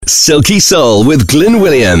Silky Soul with Glyn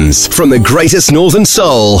Williams. From the greatest northern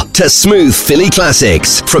soul to smooth Philly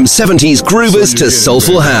classics. From 70s groovers to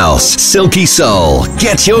soulful house. Silky Soul.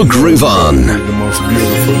 Get your groove on. The most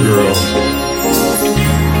beautiful girl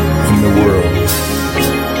in the world.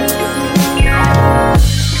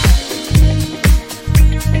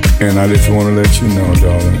 And I just want to let you know,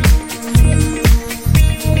 darling,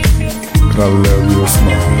 that I love your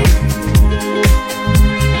smile.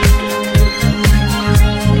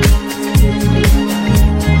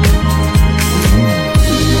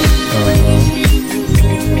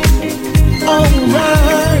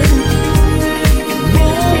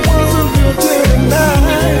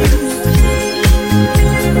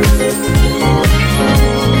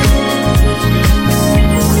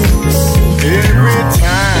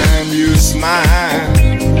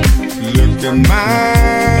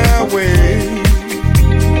 My way,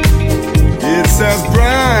 it's as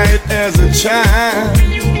bright as a child,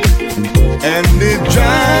 and it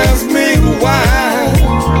drives me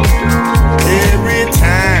wild. Every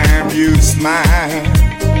time you smile,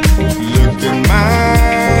 looking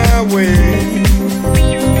my way,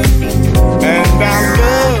 and I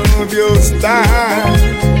love your style.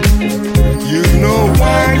 You know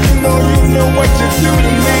why, you know what you do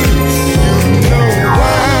to me. You know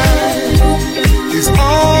why. It's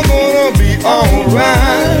all gonna be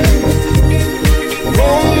alright.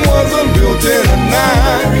 Rome wasn't built in a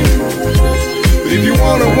night. But if you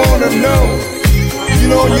wanna know, you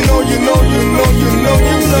know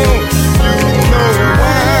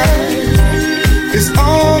why. It's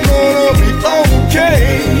all gonna be okay.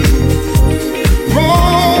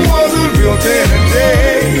 Rome wasn't built in a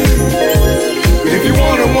day. But if you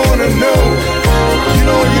wanna know, you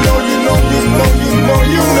know.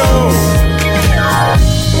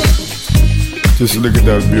 Just look at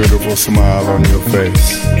that beautiful smile on your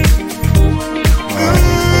face.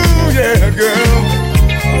 Ooh, yeah, girl.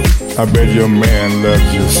 I bet your man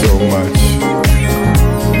loves you so much.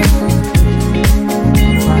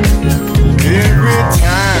 Every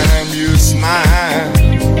time you smile,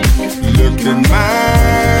 looking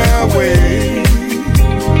my way,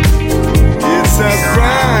 it's as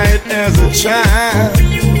bright as a child,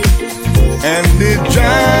 and it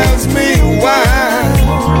drives me wild.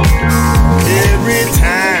 Every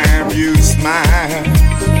time you smile,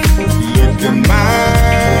 looking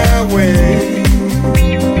my way,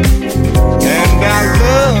 and I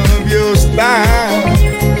love your style.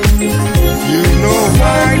 You know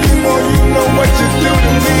why, you know what you do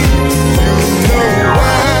to me. You know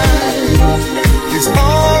why. It's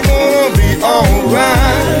all gonna be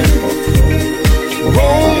alright.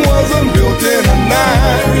 Rome wasn't built in a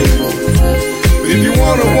night. But if you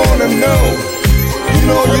wanna know, you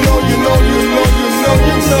know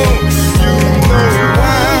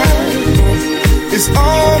why. It's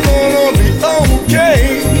all gonna be okay.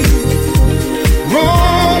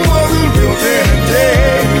 Rome wasn't built in a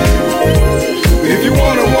day. If you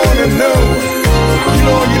wanna know,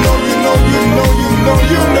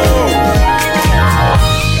 you know.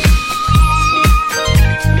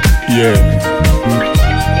 Yeah,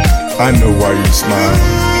 I know why you smile.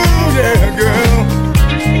 Yeah, girl.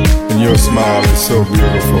 And your smile is so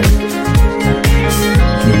beautiful.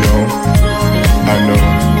 You know, I know,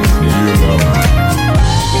 you know.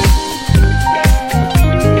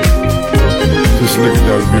 Just look at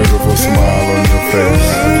that beautiful smile on your face.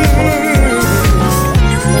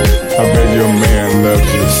 I bet your man loves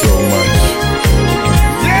you so much.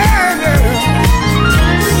 Yeah.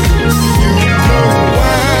 You know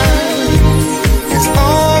why. It's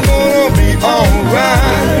all gonna be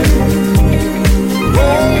alright.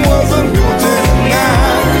 Rome wasn't built in a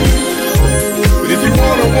night. But if you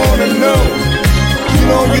wanna know, you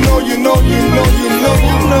know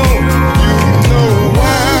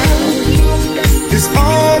why. It's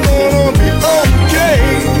all gonna be okay.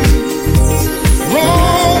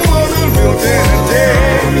 Rome wasn't built in a day.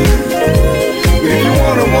 But if you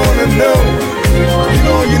wanna know,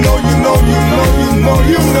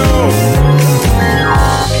 you know.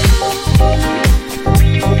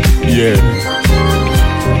 Yeah,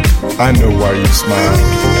 I know why you smile.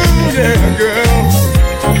 Yeah, girl.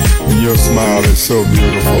 And your smile is so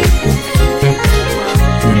beautiful.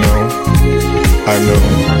 You know, I know,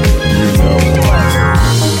 you know.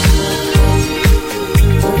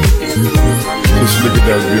 Just look at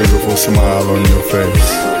that beautiful smile on your face.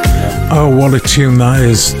 Oh, what a tune that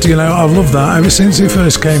is. Do you know, I've loved that ever since it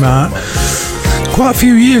first came out. Quite a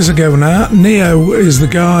few years ago now. Neo is the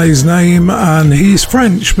guy's name, and he's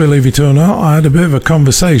French, believe it or not. I had a bit of a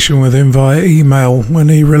conversation with him via email when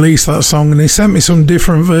he released that song, and he sent me some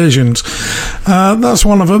different versions. That's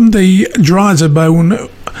one of them, the Dryzerbone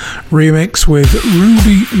remix with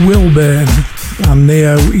Rudy Wilburn and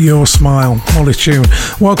Neo, Your Smile. What a tune.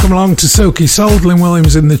 Welcome along to Silky Soul. Glyn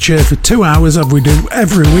Williams in the chair for 2 hours, as we do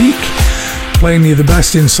every week, playing you the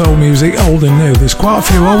best in soul music, old and new. There's quite a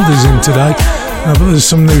few oldies in today, but there's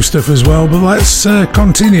some new stuff as well. But let's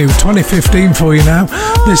continue. 2015 for you now.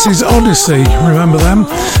 This is Odyssey, remember them?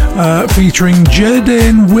 Featuring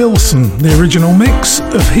Jadane Wilson, the original mix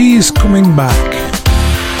of He's Coming Back.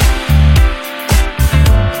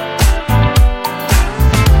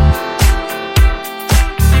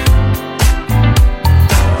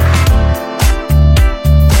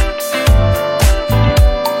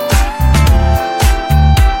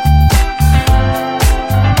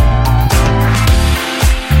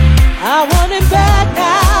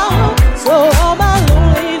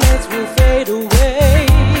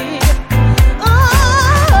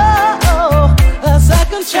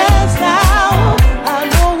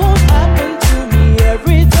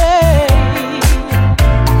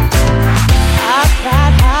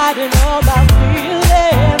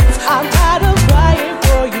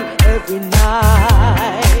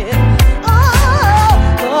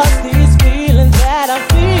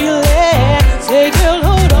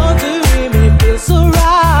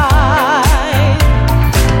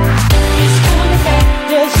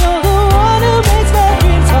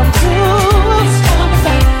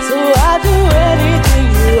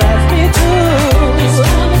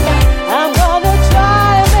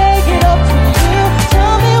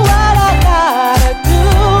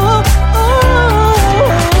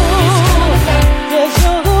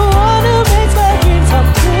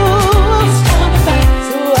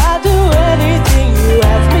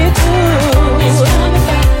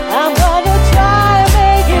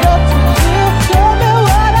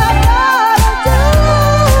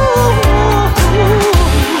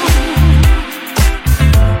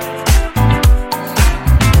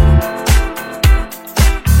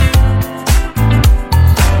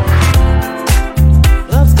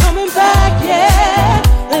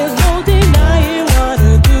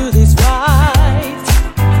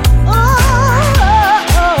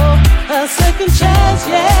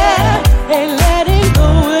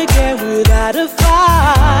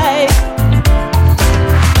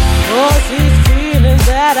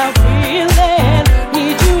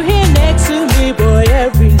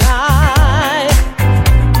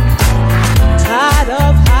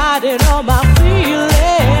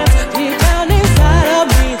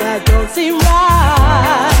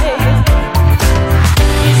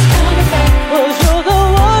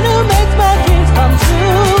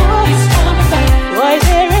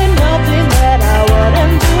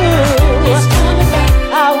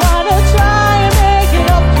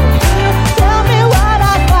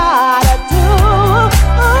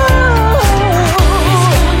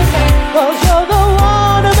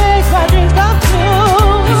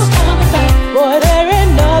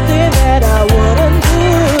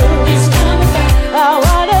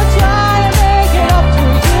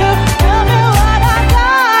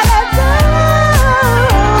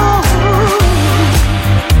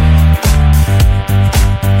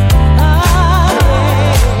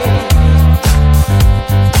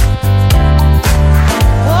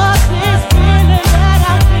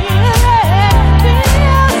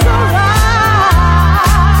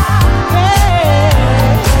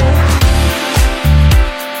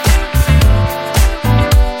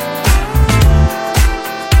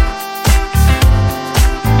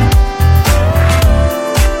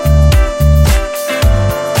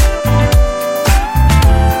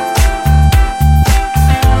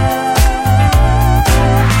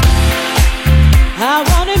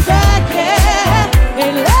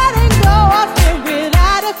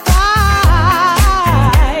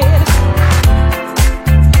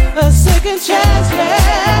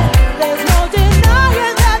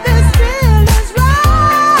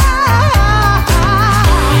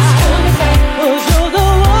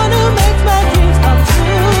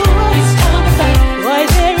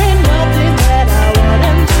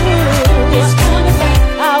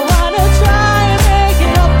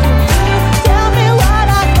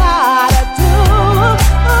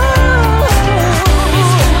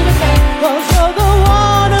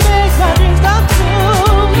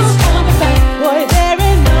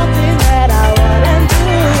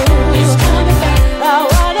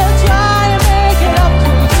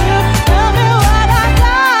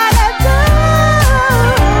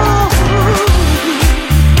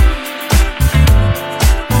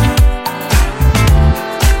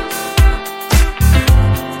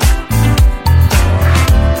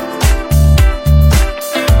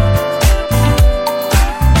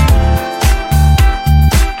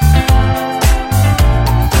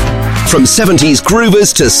 From 70s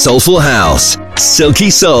groovers to soulful house. Silky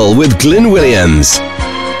Soul with Glyn Williams.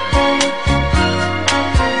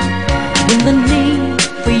 When the need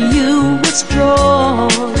for you is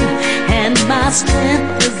strong and my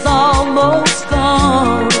strength is almost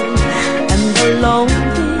gone and the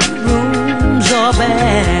lonely rooms are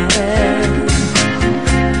bad,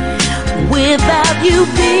 without you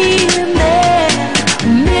being there,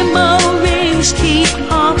 memories keep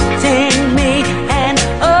haunting me and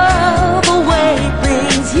all the way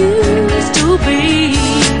things used to be.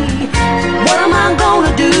 What am I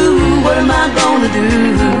gonna do? What am I gonna do?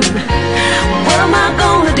 What am I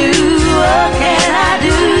gonna do? What can I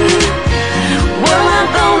do? What am I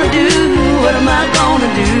gonna do? What am I gonna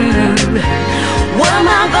do? What am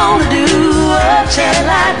I gonna do? What shall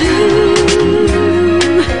I do?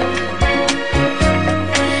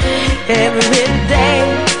 Every day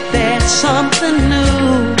there's something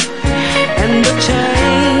new, and the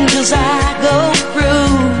changes I go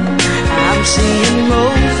through, I'm seeing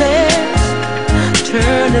roses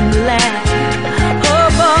turning black. Oh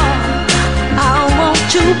boy, I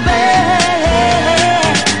want you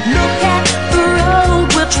back. Look at the road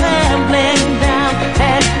we're traveling down,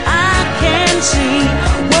 and I can see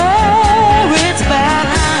where it's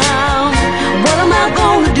bound. What am I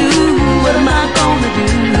gonna do? What am I gonna do?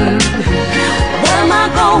 What am I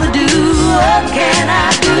gonna do? What can I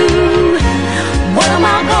do? What am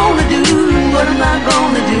I gonna do? What am I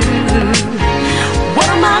gonna do? What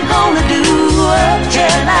am I gonna do? What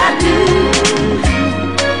can I do?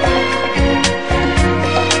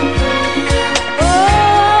 What am I gonna do?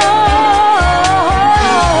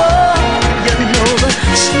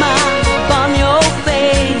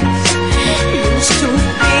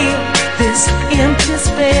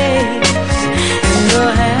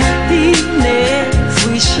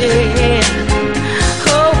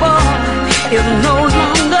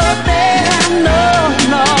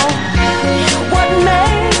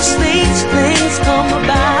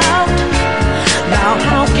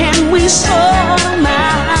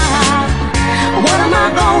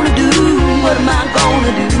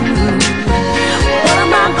 What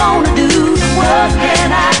am I gonna do? What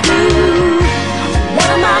can I do? What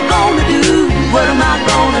am I gonna do? What am I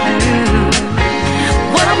gonna do?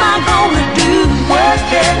 What am I gonna do? What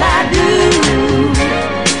can I do?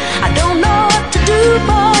 I don't know what to do,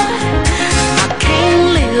 boy. I can't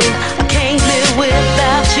live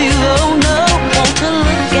without you. Oh no, want to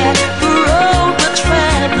look at the road we're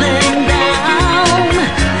traveling down.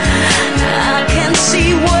 I can see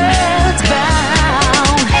where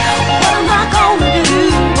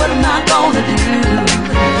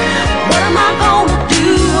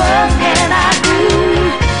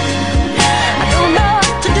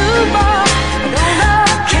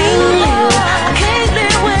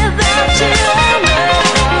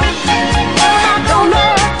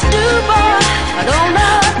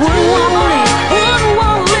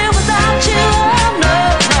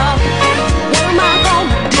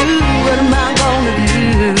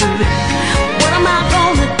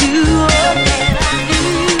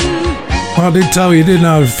I did tell you, didn't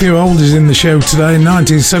I? A few oldies in the show today.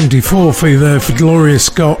 1974 for you there for Gloria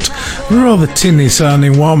Scott. Rather tinny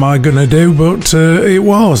sounding, what am I going to do? But it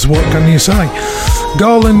was, what can you say?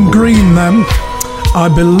 Garland Green then. I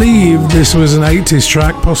believe this was an 80s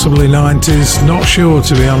track, possibly 90s. Not sure,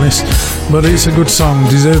 to be honest. But it's a good song,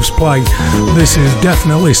 deserves play. This is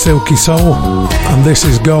definitely Silky Soul. And this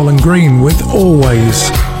is Garland Green with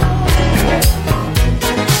Always.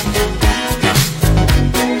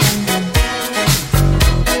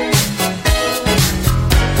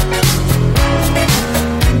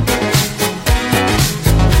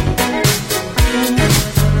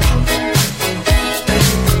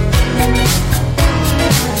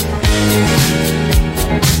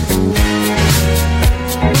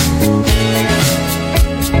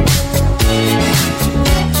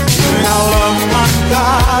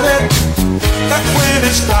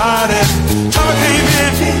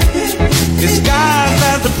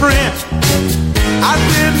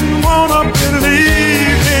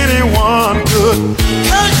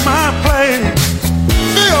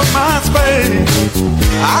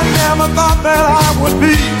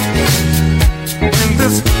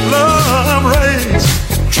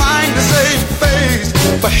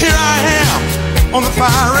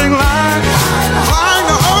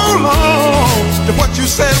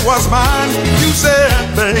 Was mine, you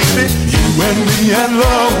said, baby, you and me and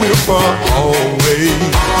love will for always,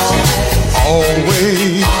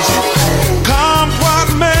 always. Come what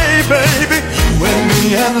may, baby, you and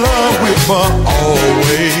me and love will for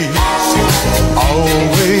always,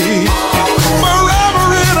 always. Forever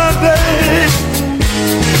in a day.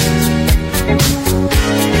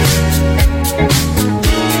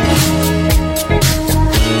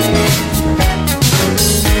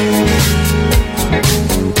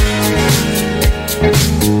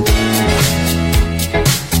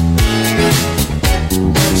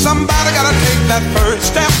 that first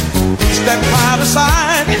step, push that pride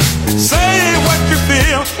aside. Say what you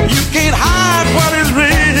feel, you can't hide what is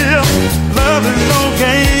real. Love is no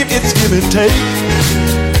game, it's give and take.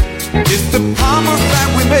 It's the promise that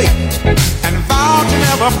we make and vow to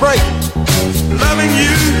never break. Loving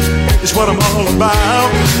you is what I'm all about.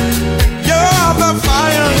 You're the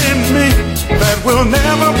fire in me that will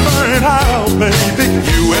never burn out, baby.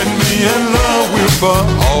 You and me in love, we're for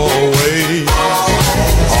always,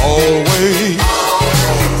 always.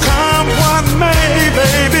 Come what may,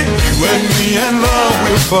 baby. You and me in love,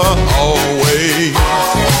 we're for always,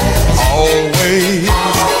 always.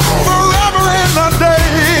 Forever and a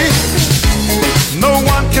day, no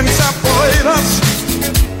one can separate us.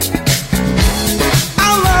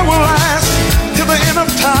 Our love will last till the end of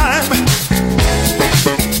time.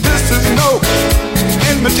 This is no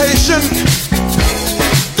invitation.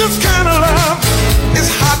 This kind of love is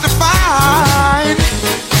hard to find.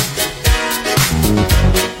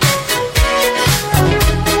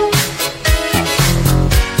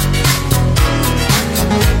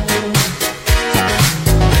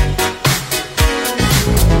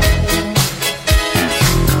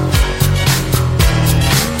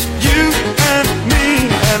 You and me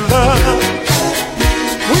and love,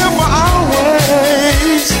 we're for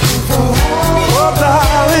always. Oh,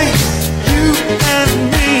 darling, you and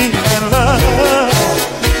me and love,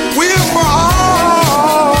 we're for always.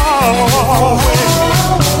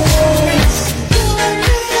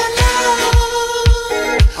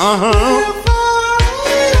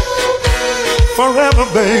 Forever,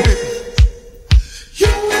 baby.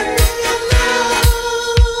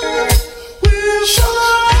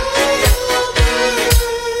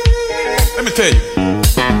 Let me tell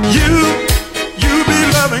you, you be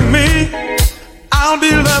loving me, I'll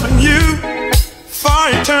be loving you for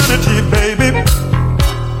eternity, baby.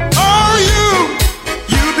 Oh,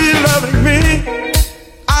 you be loving me,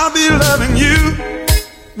 I'll be loving you.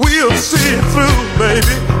 We'll see it through,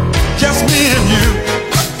 baby. Just me and you,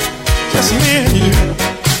 just me and you,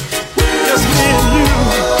 just me and you,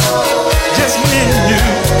 just me and you.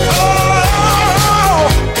 Oh.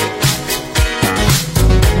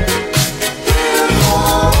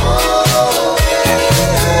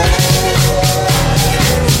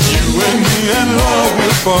 And love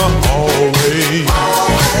will for always,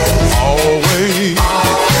 always.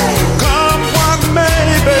 Come what may,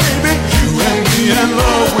 baby. You and me and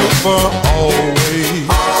love will for always,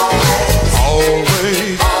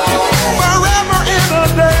 always. Forever in a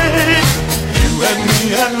day. You and me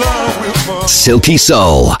and love will for Silky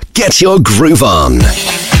Soul. Get your groove on.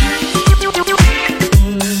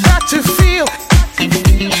 Got to feel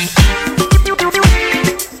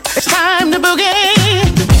it's time to boogie.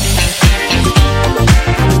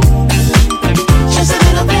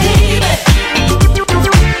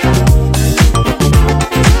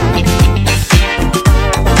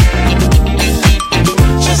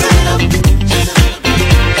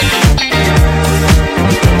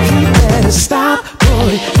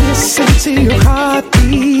 Listen to your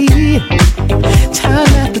heartbeat,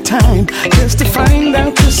 time after time, just to find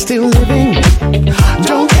out you're still living.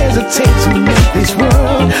 Don't hesitate to make this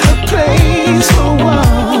world a place for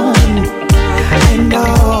one and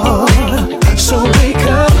all. So wake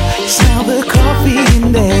up, smell the coffee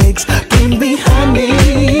and eggs, bring me honey,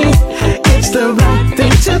 it's the right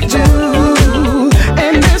thing to do.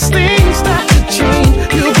 And as things start to change,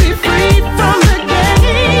 you'll be free from the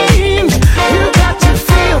games. You got to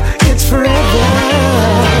feel it's forever.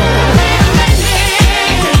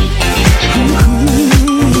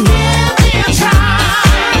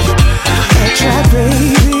 Try,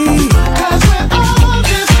 baby. 'Cause we're all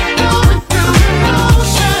just going through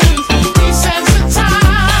emotions,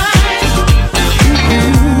 desensitized.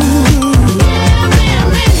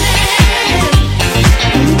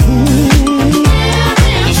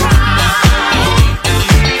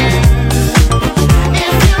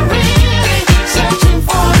 If you're really searching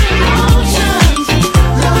for emotions,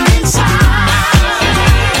 look inside.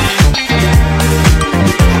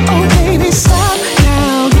 Oh baby, stop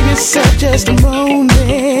now, give yourself just a moment.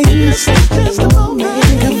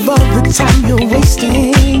 Think of all the time you're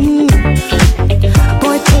wasting.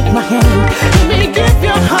 Boy, take my hand, let me give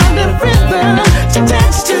your heart a rhythm to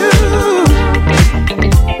dance to.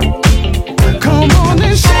 Come on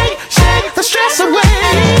and shake, shake the stress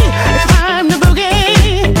away. It's time to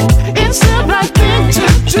boogie, it's the right thing to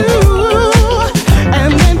do. And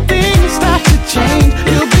when things start to change,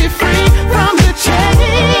 you'll be free from the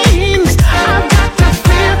chains. I've got to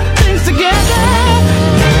feel things together.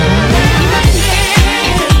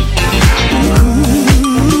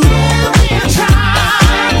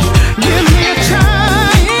 Give me a try.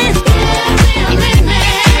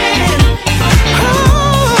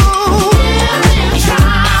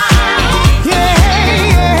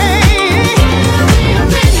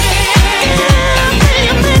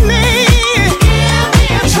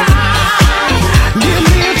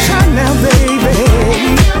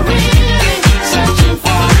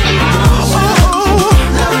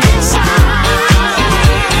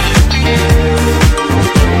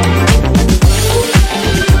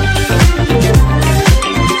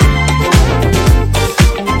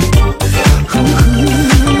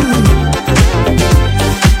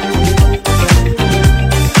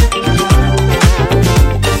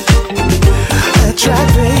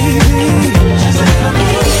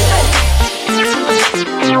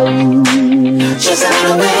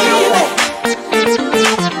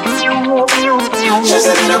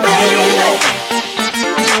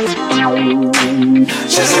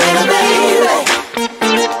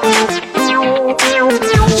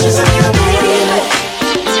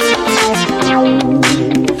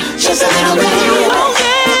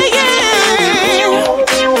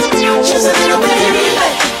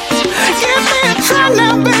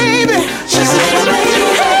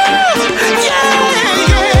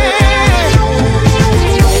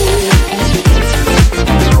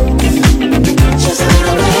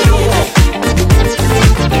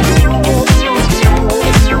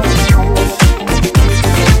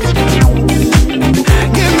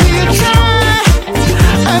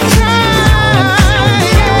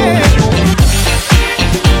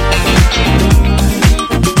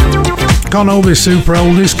 Can't all be super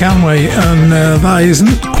oldies, can we? And that isn't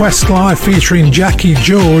Questlife featuring Jackie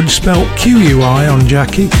George, spelt QUI on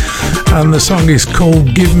Jackie, and the song is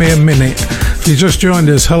called Give Me a Minute. If you just joined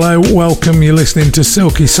us, hello, welcome. You're listening to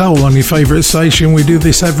Silky Soul on your favourite station. We do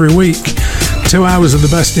this every week. 2 hours of the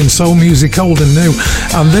best in soul music, old and new.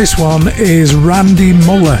 And this one is Randy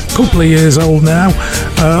Muller, couple of years old now.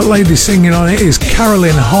 Lady singing on it is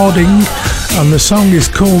Carolyn Harding, and the song is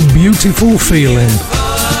called Beautiful Feeling.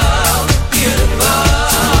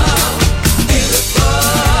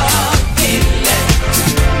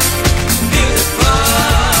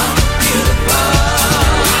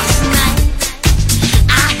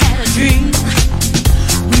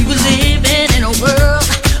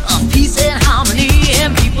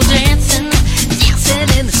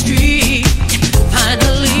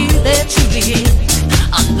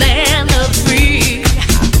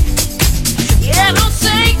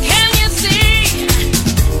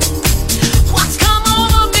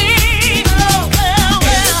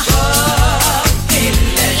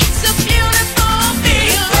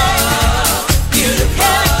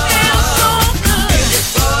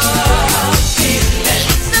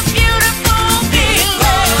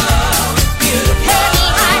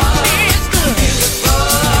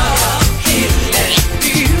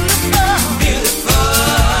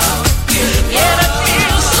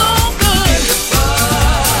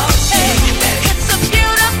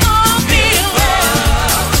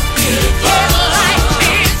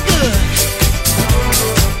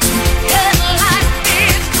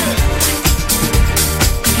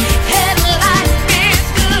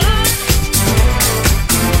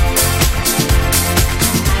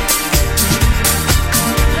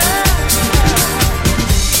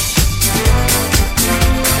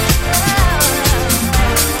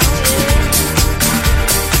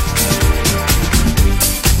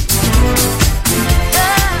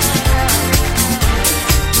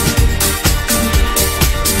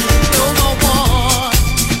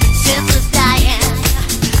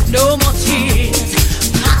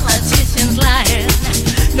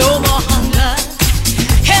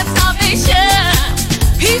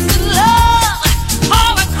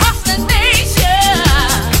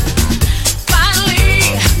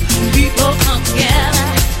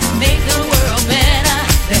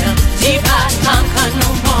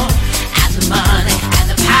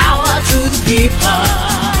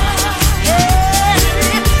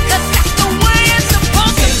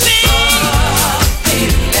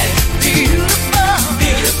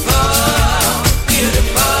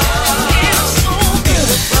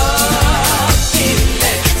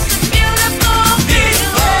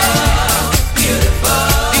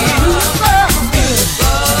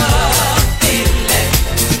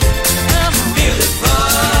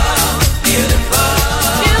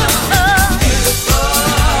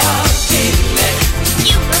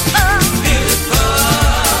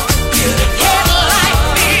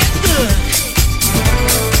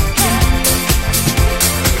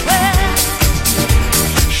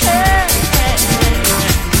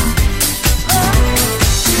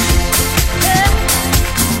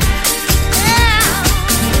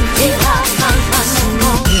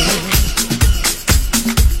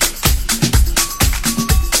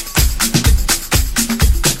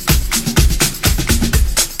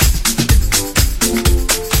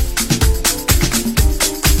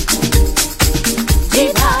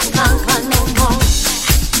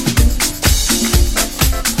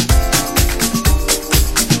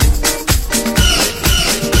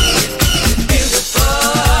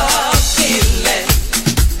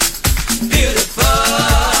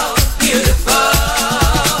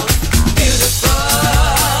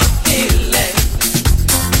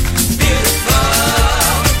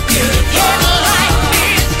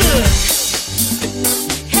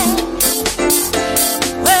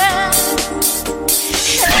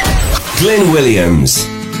 Glyn Williams.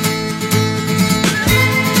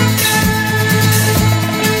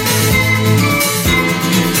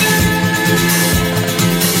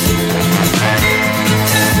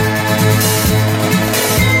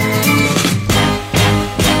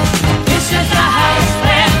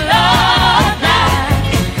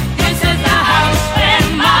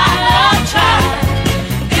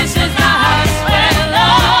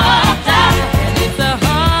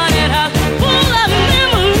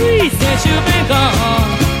 You've been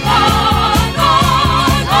gone.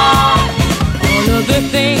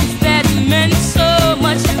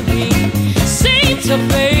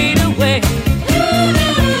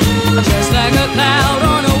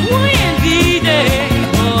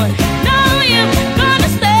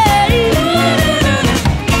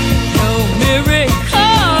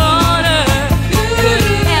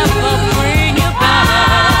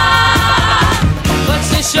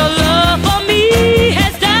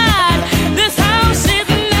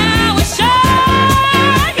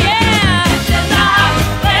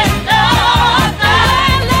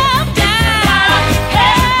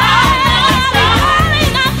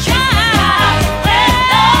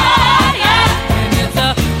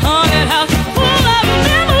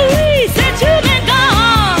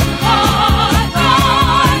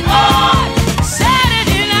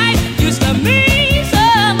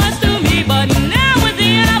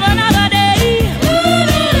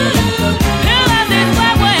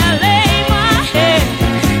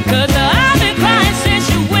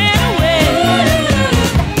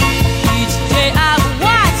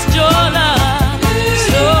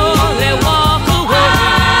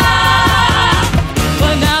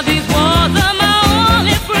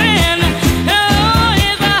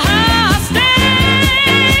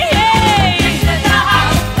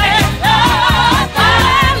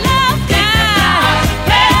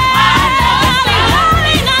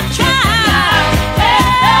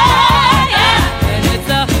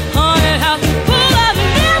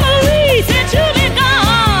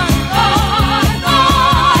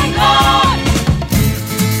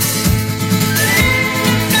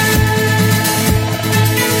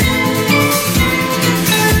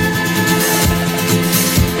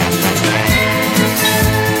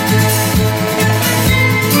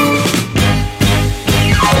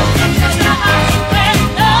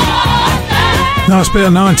 Nice bit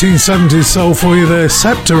of 1970s soul for you there.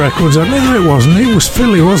 Scepter Records. No, it wasn't. It was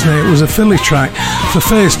Philly, wasn't it? It was a Philly track for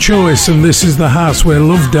First Choice, and This Is the House Where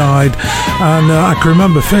Love Died. And I can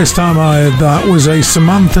remember first time I heard that was a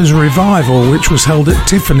Samantha's Revival, which was held at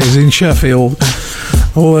Tiffany's in Sheffield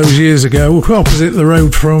all those years ago, opposite the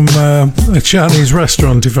road from a Chinese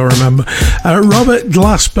restaurant, if I remember. Robert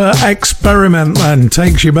Glasper Experiment then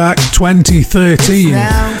takes you back 2013.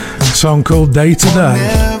 A song called Day to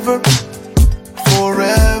Day.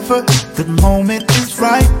 Forever, the moment is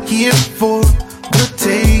right here for the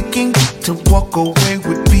taking. To walk away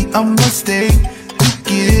would be a mistake. You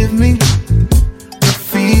give me the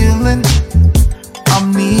feeling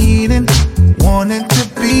I'm needing, wanting to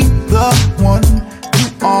be the one you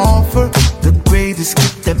offer, the greatest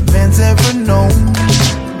gift that man's ever known.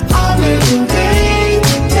 I'm living day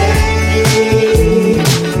to day.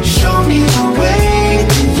 Show me the way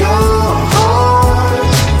to your heart.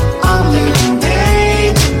 I'm living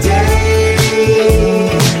day to day.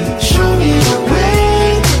 Show me the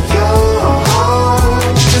way to your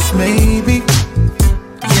heart. Just maybe,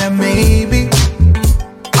 yeah maybe,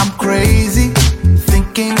 I'm crazy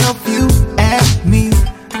thinking of you and me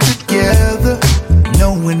together,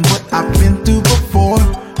 knowing what I've been through before.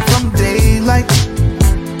 From daylight,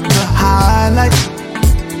 the highlight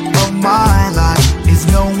of my life is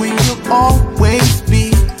knowing you'll always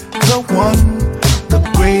be the one, the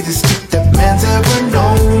greatest gift that man's ever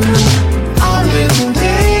known. I'm living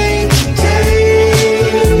day to day.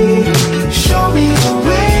 Show me the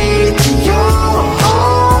way to your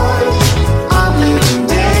heart. I'm living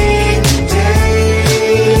day to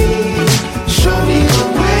day. Show me the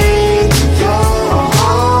way to your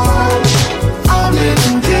heart. I'm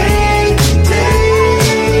living day to day.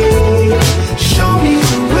 Show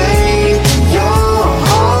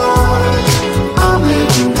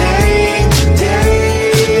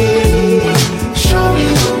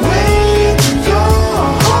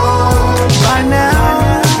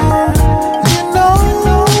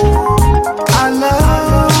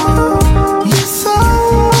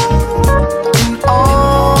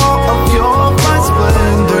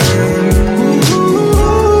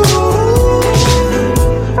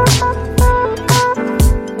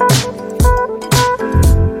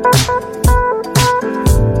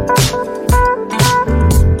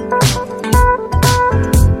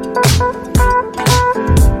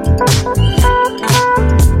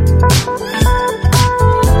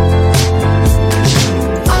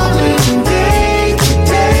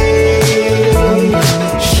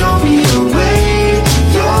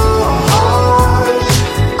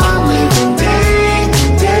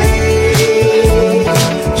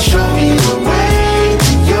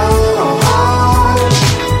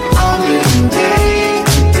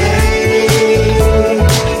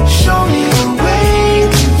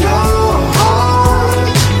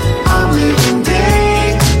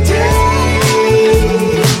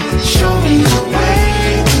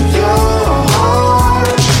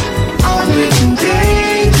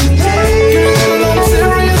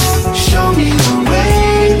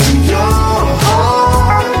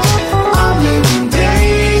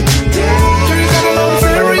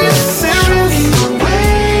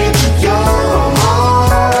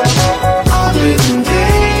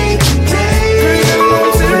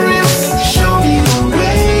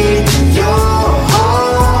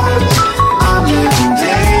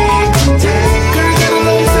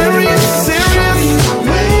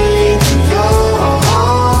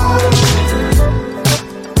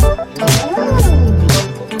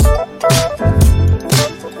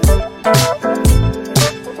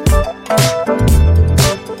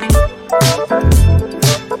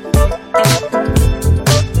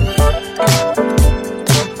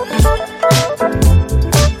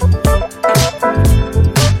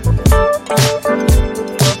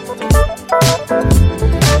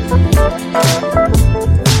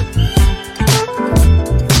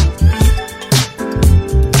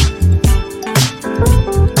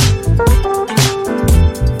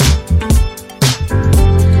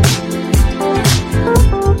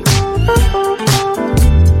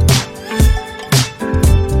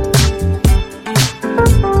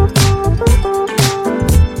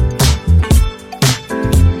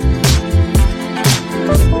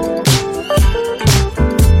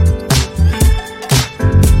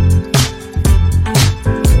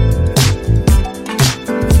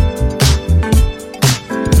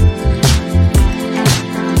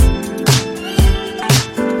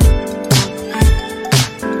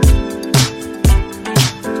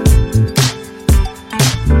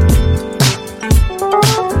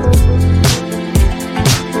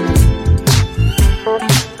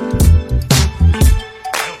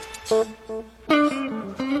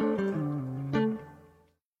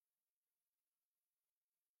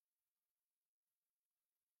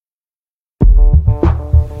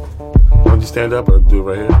you stand up or do it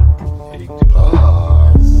right here?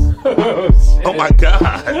 Pause. Oh my God.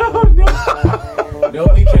 No,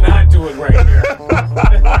 we cannot do it right here.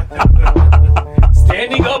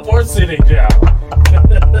 Standing up or sitting down.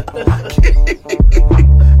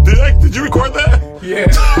 Did you record that? Yeah.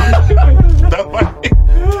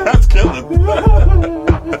 That's killing.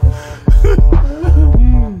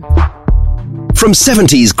 From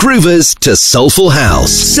 70s groovers to soulful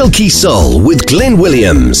house, Silky Soul with Glyn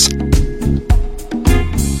Williams.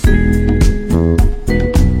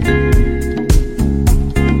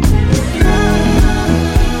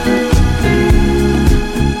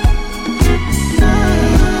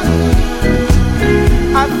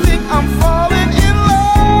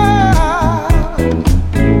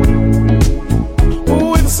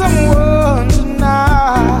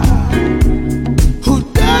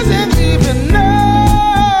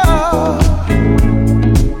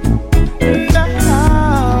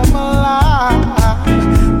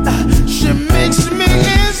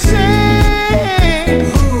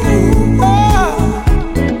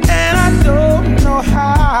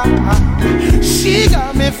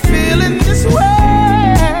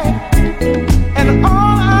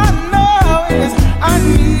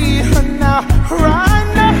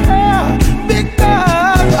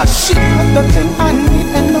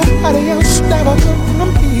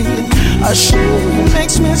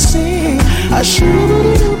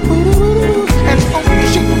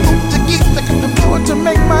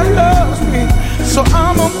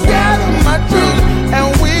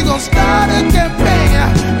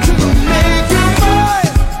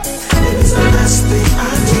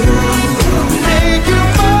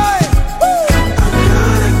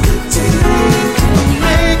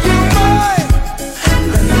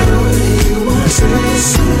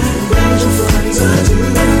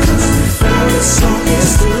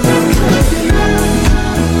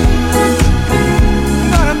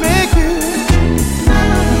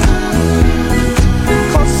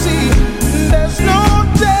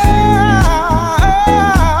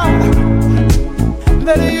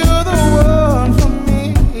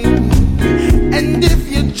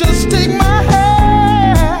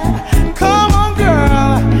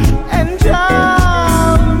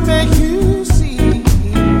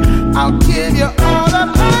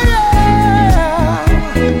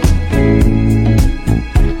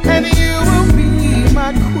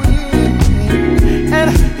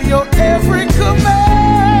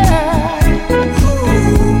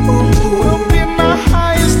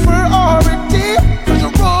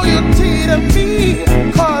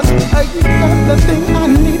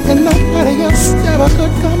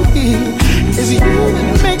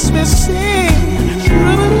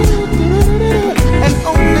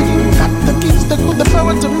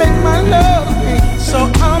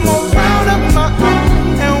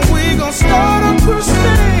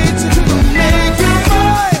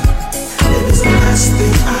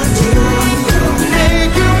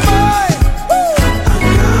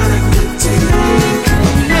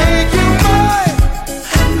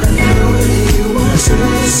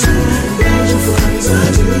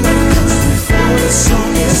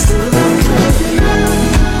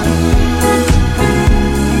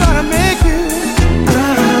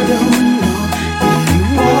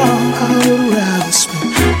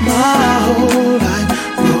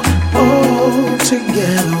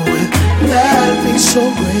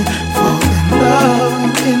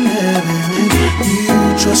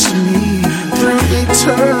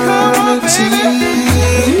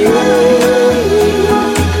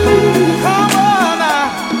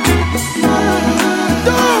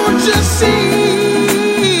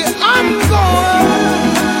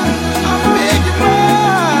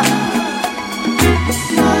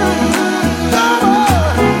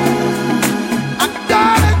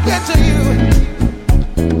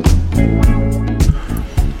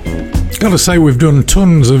 Gotta say, we've done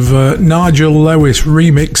tons of Nigel Lewis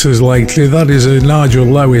remixes lately. That is a Nigel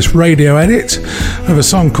Lewis radio edit of a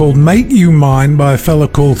song called Make You Mine by a fella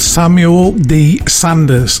called Samuel D.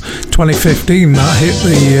 Sanders. 2015, that hit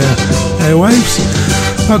the airwaves.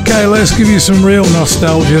 Okay, let's give you some real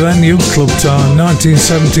nostalgia then. Youth Club time,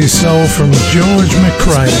 1970s soul from George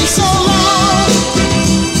McRae. Oh,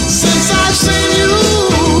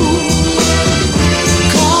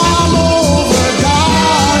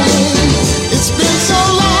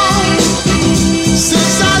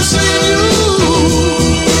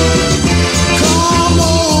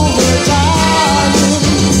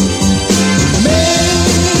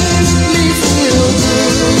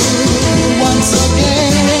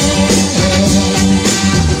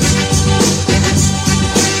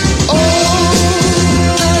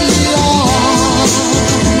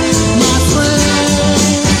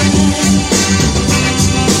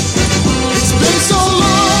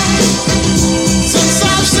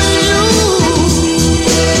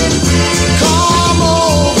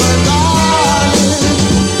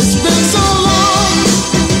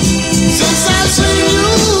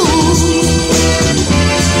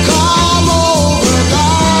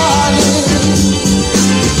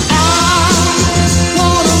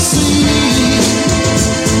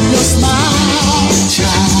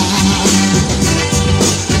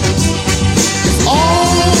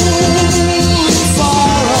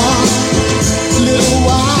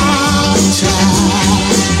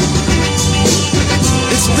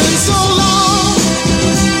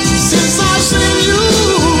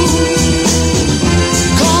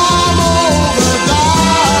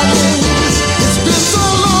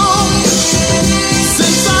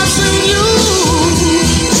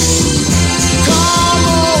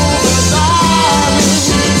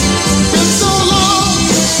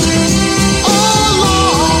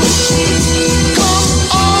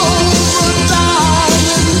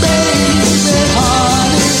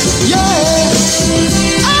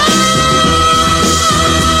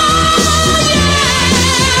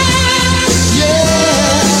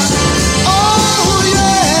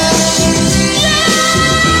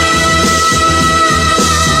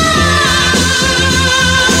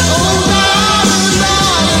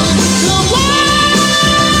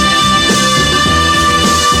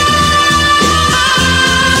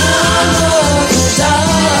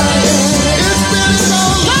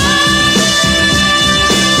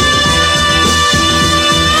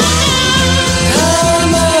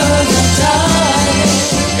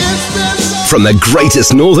 From the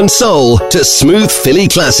greatest Northern Soul to smooth Philly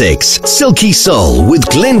classics. Silky Soul with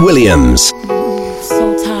Glyn Williams.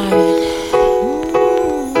 So tired.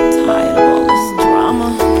 Tired of all this drama.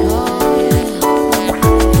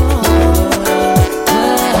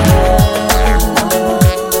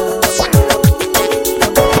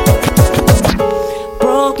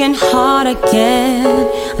 Broken heart again.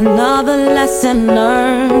 Another lesson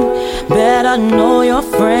learned. Better know your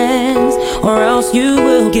friends, or else you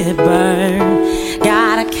will get burned.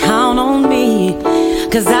 Gotta count on me,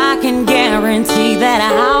 'cause I can guarantee that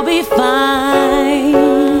I'll be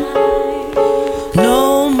fine.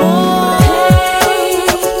 No more pain,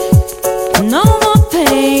 no more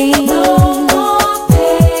pain, no more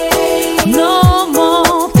pain, no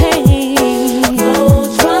more pain, no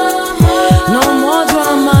drama, no more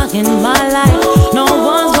drama in my life. No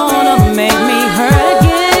one's gonna make me hurt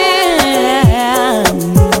again.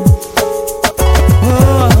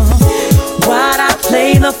 Why'd I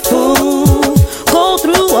play the fool, go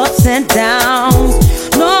through ups and downs,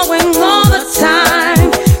 knowing all the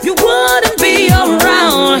time you wouldn't be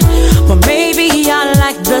around? But maybe I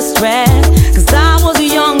like the stress, 'cause I was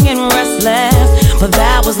young and restless, but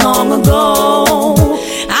that was long ago.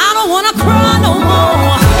 I don't wanna cry no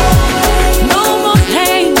more. No more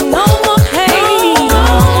pain, no more pain,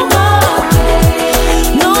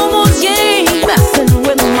 no more game messing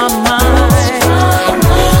with my mind.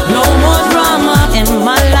 No more drama in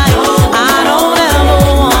my life. I don't ever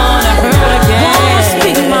wanna hurt again. Wanna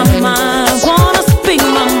speak my mind, wanna speak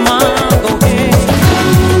my mind. Go ahead.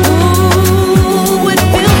 Ooh, it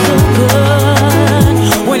feels so good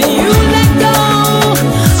when you let go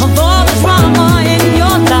of all the drama in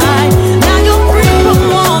your life. Now you're free from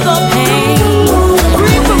all the pain,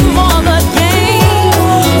 free from all the gain,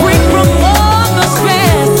 free from all the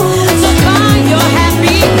stress. So find your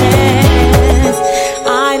happiness.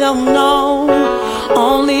 I don't know,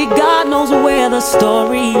 only God knows where the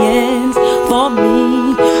story ends for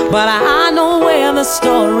me, but I know where the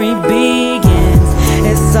story begins.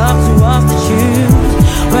 It's up to us to choose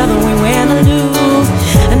whether we win or lose,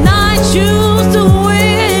 and I choose to win.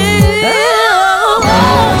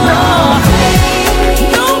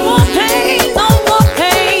 No more pain, no more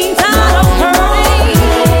pain. Tired of hurting,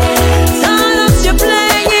 tired of you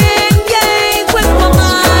playing games with my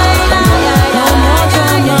mind. No more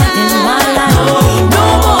drama in my life. No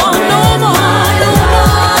more, no more, no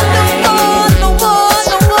more, no more, no more,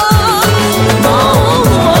 no more.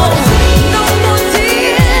 No more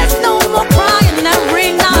tears, no more crying every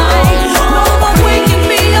night. No more waking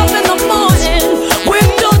me up in the morning with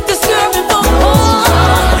your disturbing phone calls.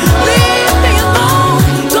 Leave me alone,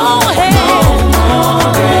 go ahead. No more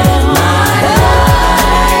in my life.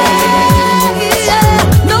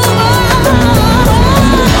 No more.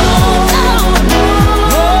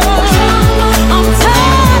 I'm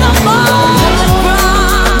tired of all the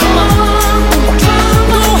drama.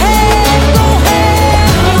 Go ahead, go ahead.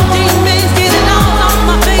 You demons getting all on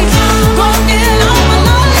my face, walking on my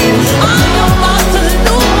life. I'm about to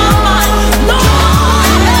lose my mind. No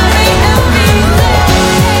more, help me say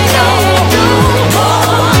no more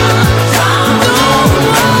drama. No more drama.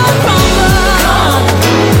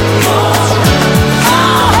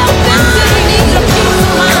 Need a peace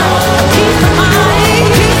of mind, peace of mind,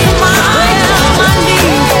 peace of mind. I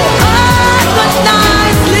need good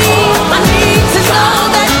night's sleep. I need to know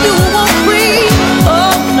that you won't free.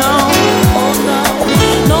 Oh no,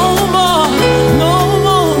 no more, no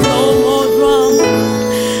more, no more drama,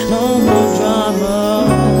 no more drama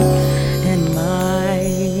in my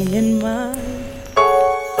life.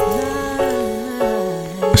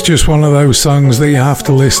 It's just one of those songs that you have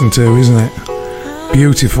to listen to, isn't it?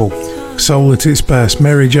 Beautiful. Soul at its best.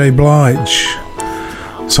 Mary J. Blige.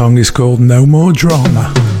 Song is called No More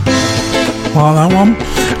Drama. Like that one.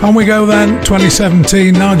 On we go then.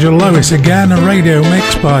 2017, Nigel Lewis again. A radio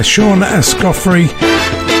mix by Sean Escoffery.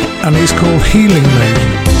 And it's called Healing Me.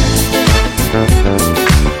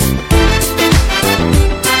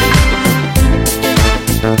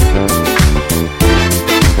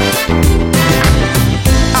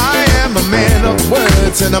 I am a man of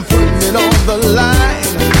words and I'm putting it on the line.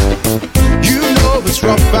 You know it's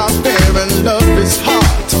rough out there and love is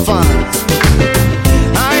hard to find.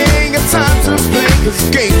 I ain't got time to play 'cause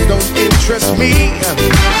games don't interest me.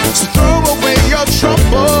 So throw away your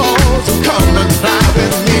troubles and come and fly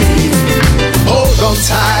with me. Hold on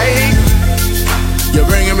tight, you're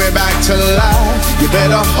bringing me back to life. You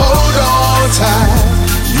better hold on tight,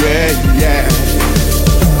 yeah, yeah.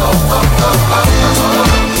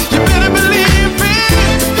 You better believe me,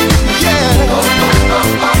 yeah.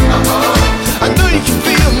 I know you can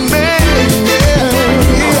feel me, yeah.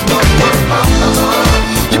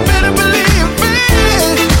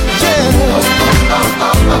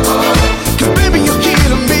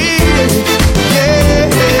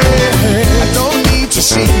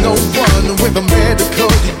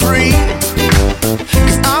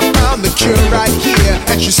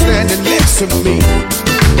 to me.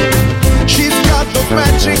 She's got those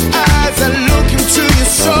magic eyes that look into your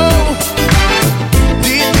soul.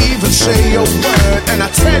 Didn't even say a word, and I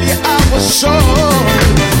tell you I was sure.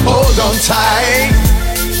 Hold on tight,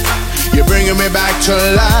 you're bringing me back to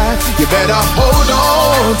life. You better hold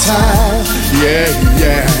on tight, yeah,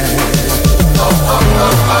 yeah.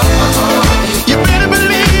 You better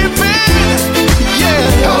believe me, yeah.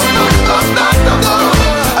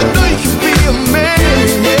 I know you can be a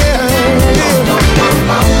man, yeah.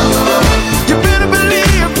 You better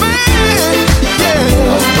believe me, yeah.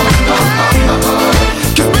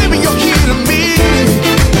 'Cause baby you're healing me,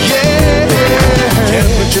 yeah.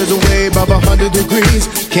 Temperatures way above 100 degrees.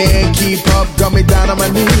 Can't keep up, got me down on my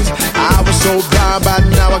knees. I was so blind, but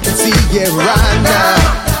now I can see, yeah, right now.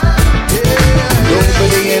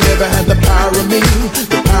 Nobody ain't ever had the power of me.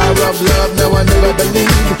 The power of love, no one ever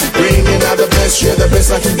believed. Bringing out the best, you're the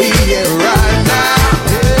best I can be, yeah, right now.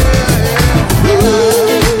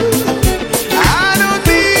 I don't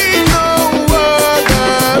need no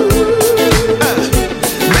other.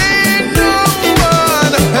 Need no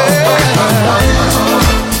one.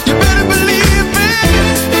 You better believe me,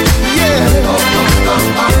 yeah.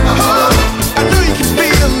 I know you can be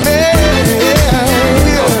a man, yeah.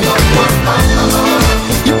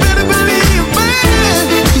 You better believe me,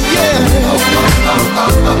 yeah.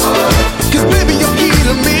 'Cause baby you're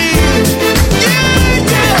healing me, yeah,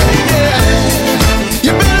 yeah, yeah.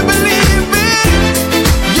 You better believe me,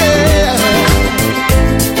 yeah.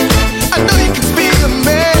 I know you can be a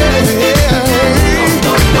man, yeah.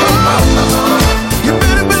 You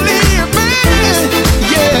better believe me,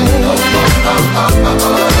 yeah.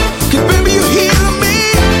 'Cause baby you're healing me,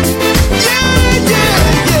 yeah, yeah,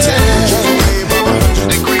 yeah. Temperatures way above 100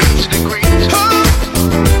 degrees.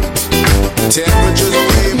 Temperatures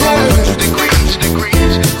way above 100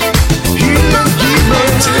 degrees.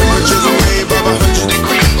 Temperatures way above 100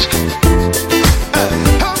 degrees.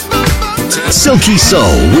 Silky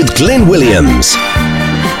Soul with Glyn Williams.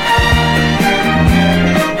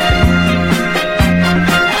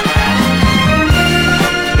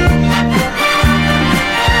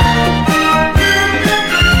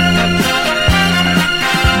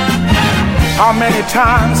 How many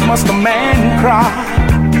times must a man cry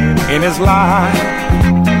in his life,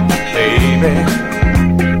 baby?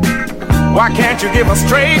 Why can't you give a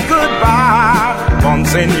straight goodbye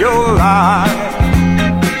once in your life,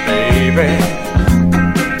 baby?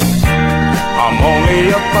 I'm only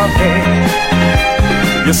a puppet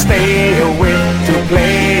you stay with to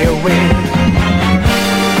play with.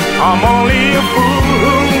 I'm only a fool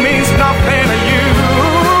who means nothing to you.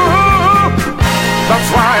 That's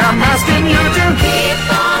why I'm asking you to keep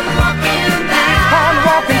on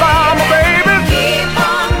walking by, my baby. Keep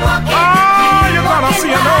on walking. Oh, you're gonna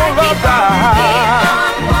see an old love die.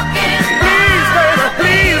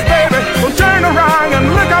 Please, baby, well, turn around and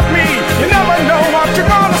look at me. You never know what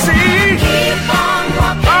you're gonna see. Keep on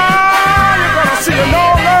walking. Oh, you're gonna see an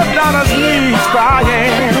old love down his knees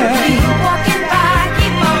crying. Keep walking by,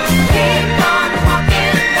 keep on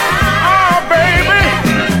walking by. Oh, baby,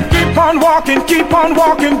 keep on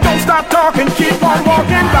walking, don't stop talking, keep on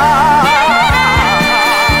walking by.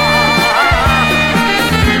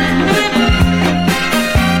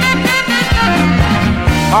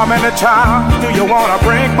 How many times do you wanna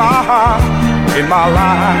break my heart in my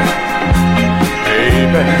life,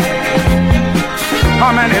 baby?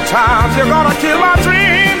 How many times you gonna kill my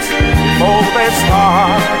dreams before they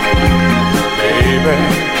start, baby?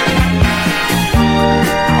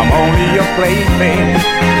 I'm only a plaything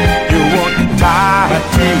you want tied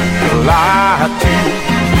to, lie to.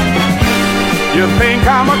 You think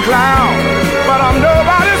I'm a clown, but I'm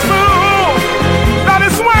nobody's fool. That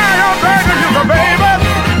is why I'm begging you, my baby.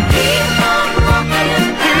 Keep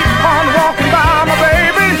on walking by, my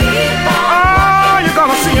baby. Oh, you're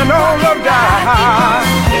gonna see an old love die.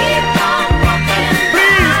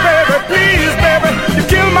 Please, baby, you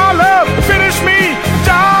kill my love, finish me,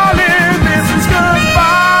 darling. This is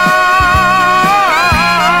goodbye.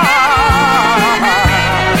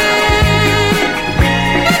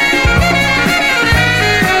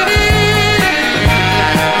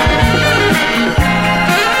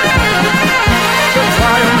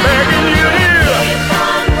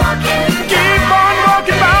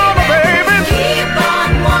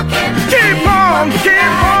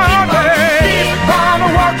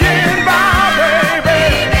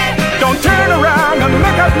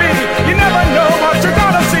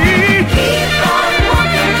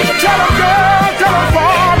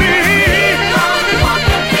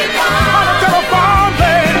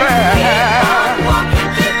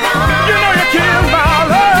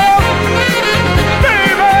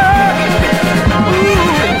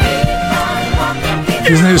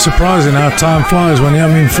 Isn't it surprising how time flies when you're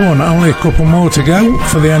having fun? Only a couple more to go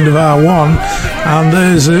for the end of hour one. And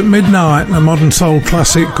there's at midnight a modern soul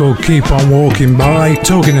classic called Keep On Walking By.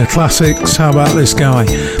 Talking of classics, how about this guy?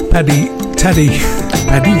 Teddy?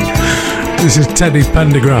 This is Teddy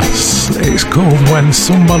Pendergrass. It's called When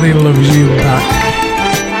Somebody Loves You Back.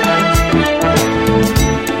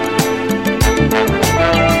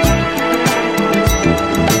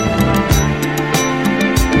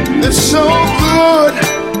 It's so good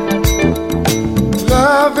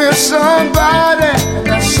loving somebody,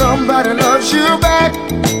 that somebody loves you back.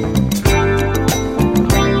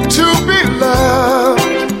 To be loved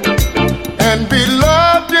and be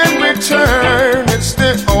loved in return, it's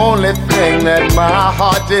the only thing that my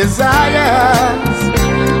heart desires.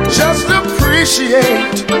 Just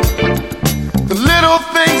appreciate the little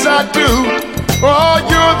things I do. Oh,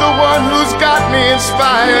 you're the one who's got me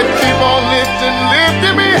inspired. Keep on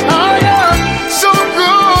lifting me higher. So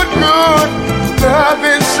good,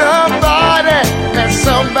 loving somebody, and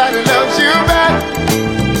somebody loves you back.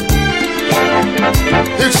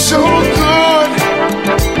 It's so good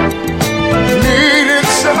needing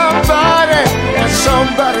somebody, and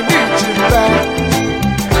somebody needs you back.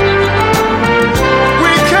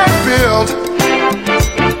 We can build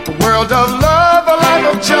a world of love, a life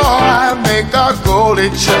of joy, make our goal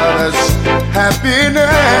each other's happiness.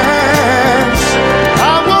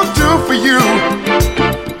 I will do for you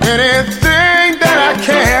anything that I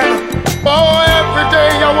can. Oh, every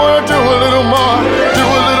day I want to do a little more,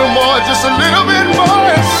 just a little bit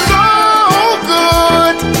more. It's so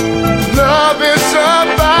good loving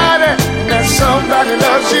somebody, and somebody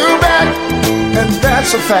loves you back, and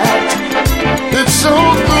that's a fact. It's so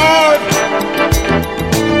good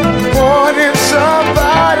wanting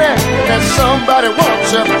somebody, and somebody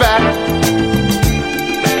wants you back.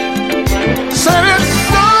 Said it's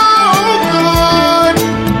so good.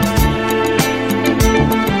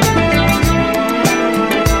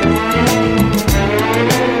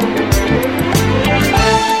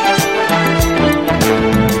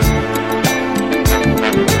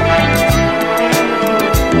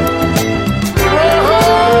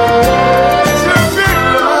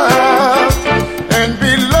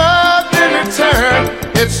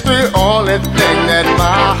 It's the only thing that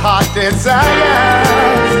my heart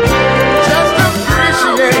desires. Just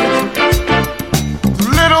appreciate the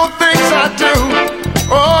little things I do.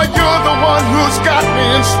 Oh, you're the one who's got me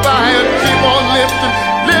inspired. Keep on lifting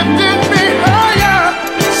me higher.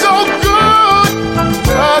 So good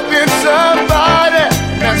loving somebody,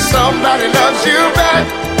 and somebody loves you back,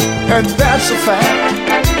 and that's a fact.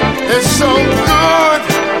 It's so good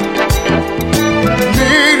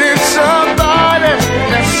needing somebody,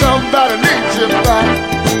 and somebody needs you back.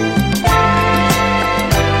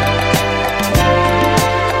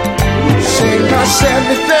 Say now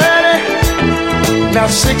 70-30, now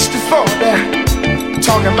 60-40,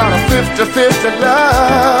 talking about a 50-50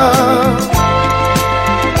 love.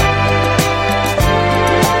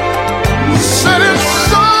 Said it's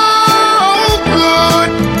so good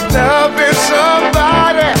loving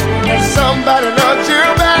somebody, and somebody loves you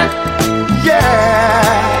back.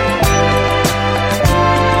 Yeah.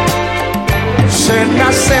 Said now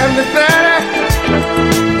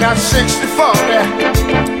 70-30, now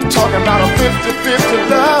 60-40, talking about a 50-50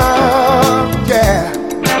 love. Yeah.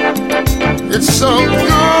 It's so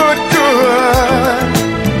good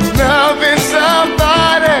loving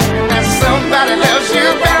somebody, and somebody loves you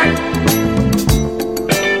back.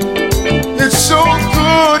 It's so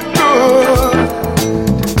good.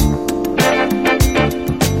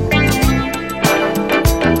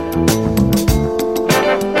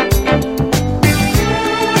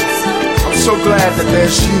 So glad that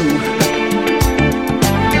there's you.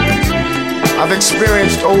 I've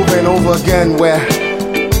experienced over and over again where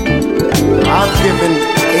I've given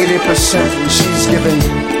 80% and she's given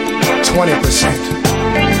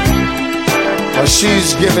 20%. Or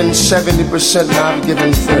she's given 70% and I've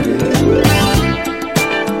given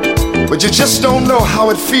 30%. But you just don't know how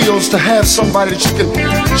it feels to have somebody that you can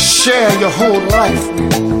share your whole life with.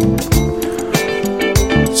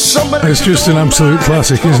 It's just an absolute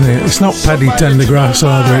classic, isn't it? It's not Teddy Pendergrass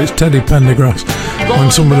either, it's Teddy Pendergrass, When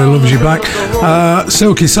Somebody Loves You Back.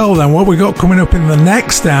 Silky Soul then, what we got coming up in the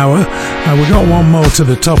next hour? We got one more to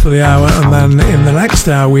the top of the hour, and then in the next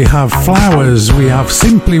hour we have Flowers, we have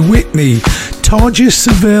Simply Whitney, Tarja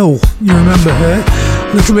Seville, you remember her?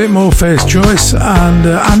 A little bit more First Choice, and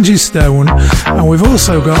Angie Stone, and we've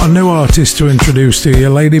also got a new artist to introduce to you, a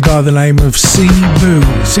lady by the name of C-Boo,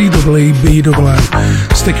 C-E-E-B-O-O.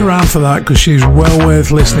 Stick around for that because she's well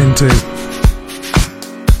worth listening to.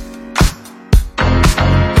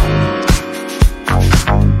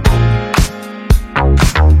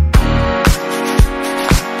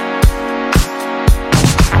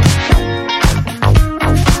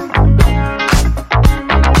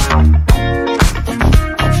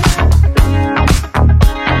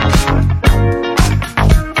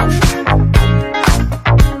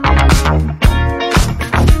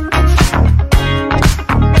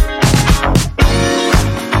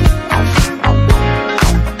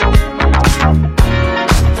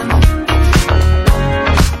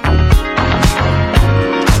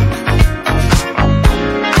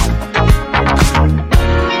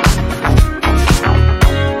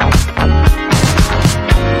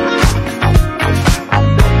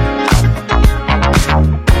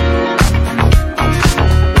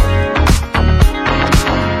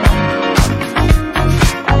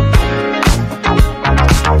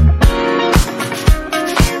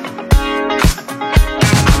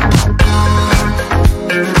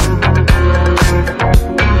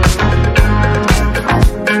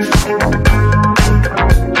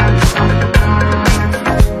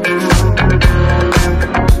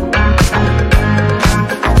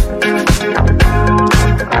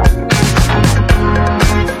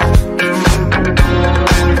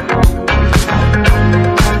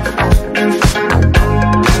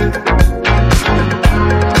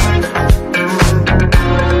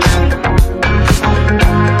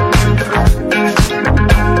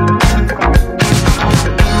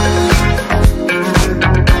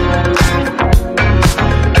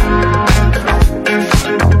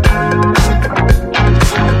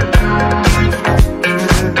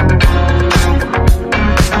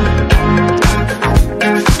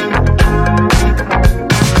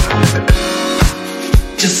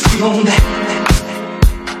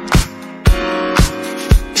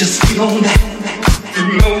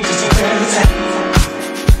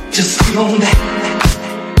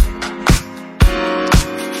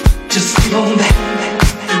 Just keep on that.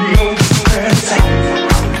 You know just where it's at.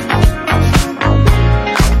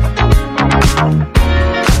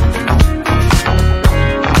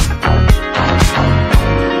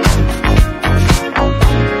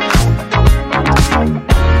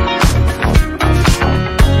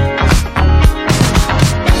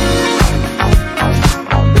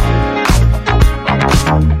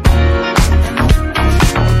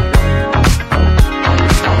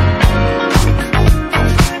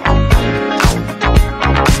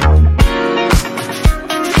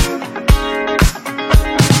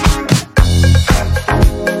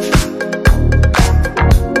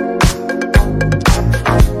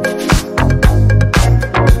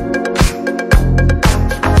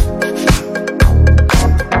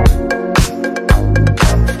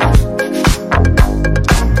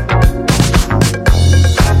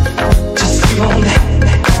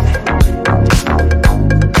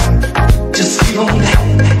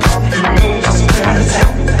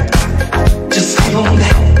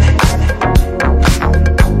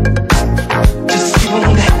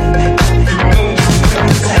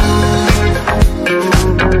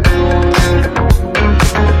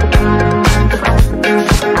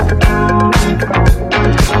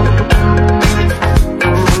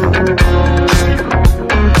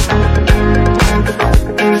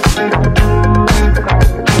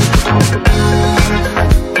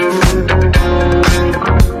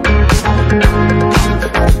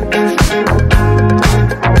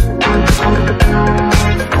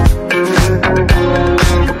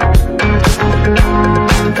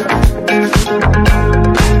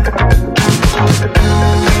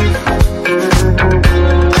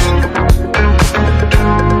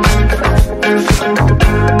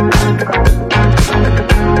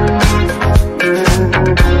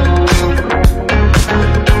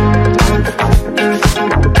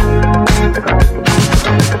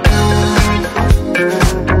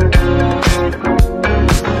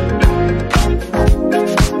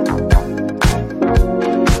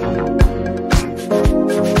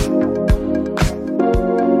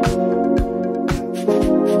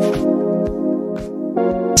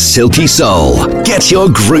 Silky Soul. Get your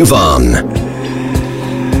groove on.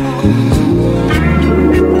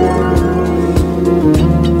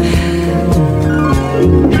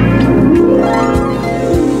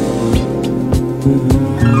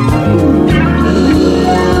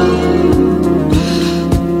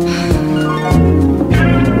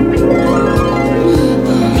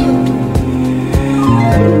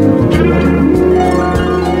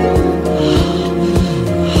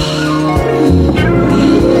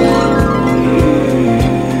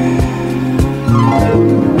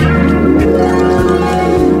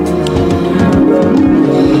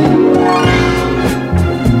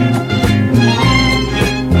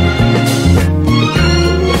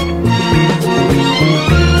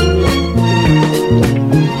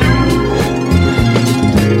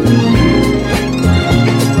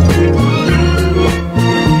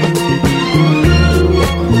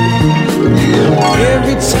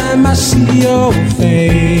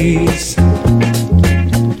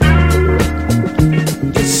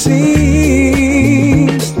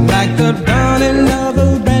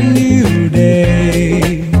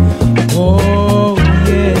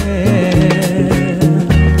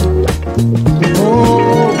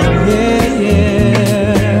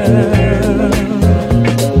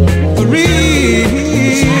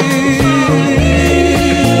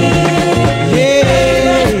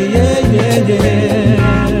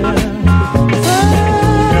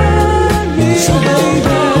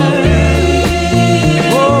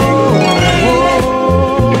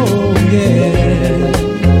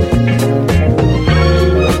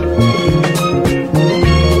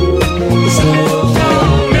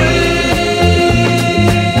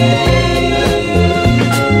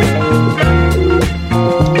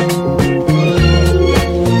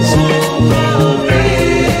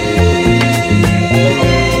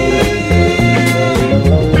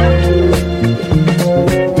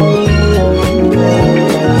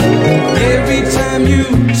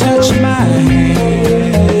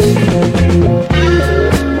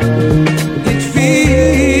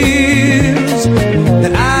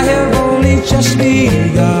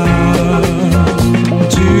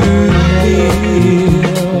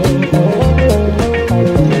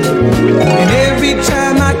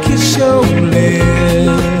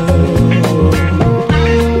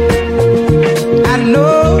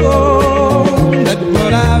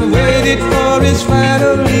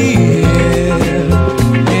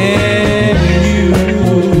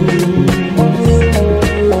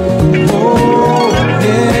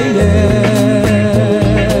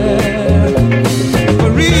 For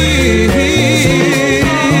real.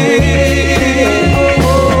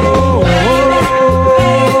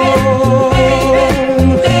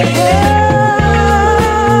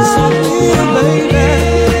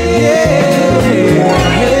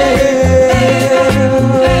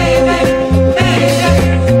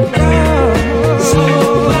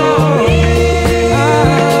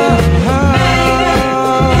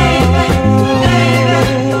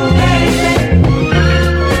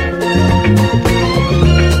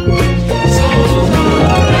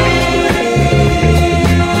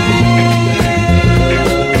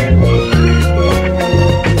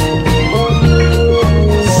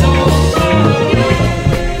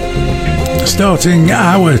 Starting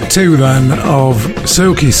hour 2 then of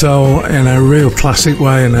Silky Soul in a real classic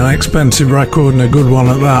way, and an expensive record and a good one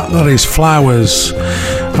at that. That is Flowers,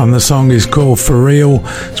 and the song is called For Real.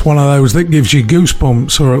 It's one of those that gives you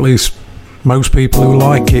goosebumps, or at least most people who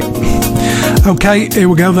like it. Okay, here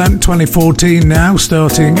we go then, 2014 now,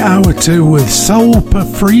 starting hour 2 with Soul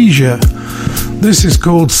Perfresia. This is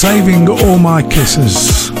called Saving All My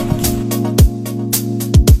Kisses.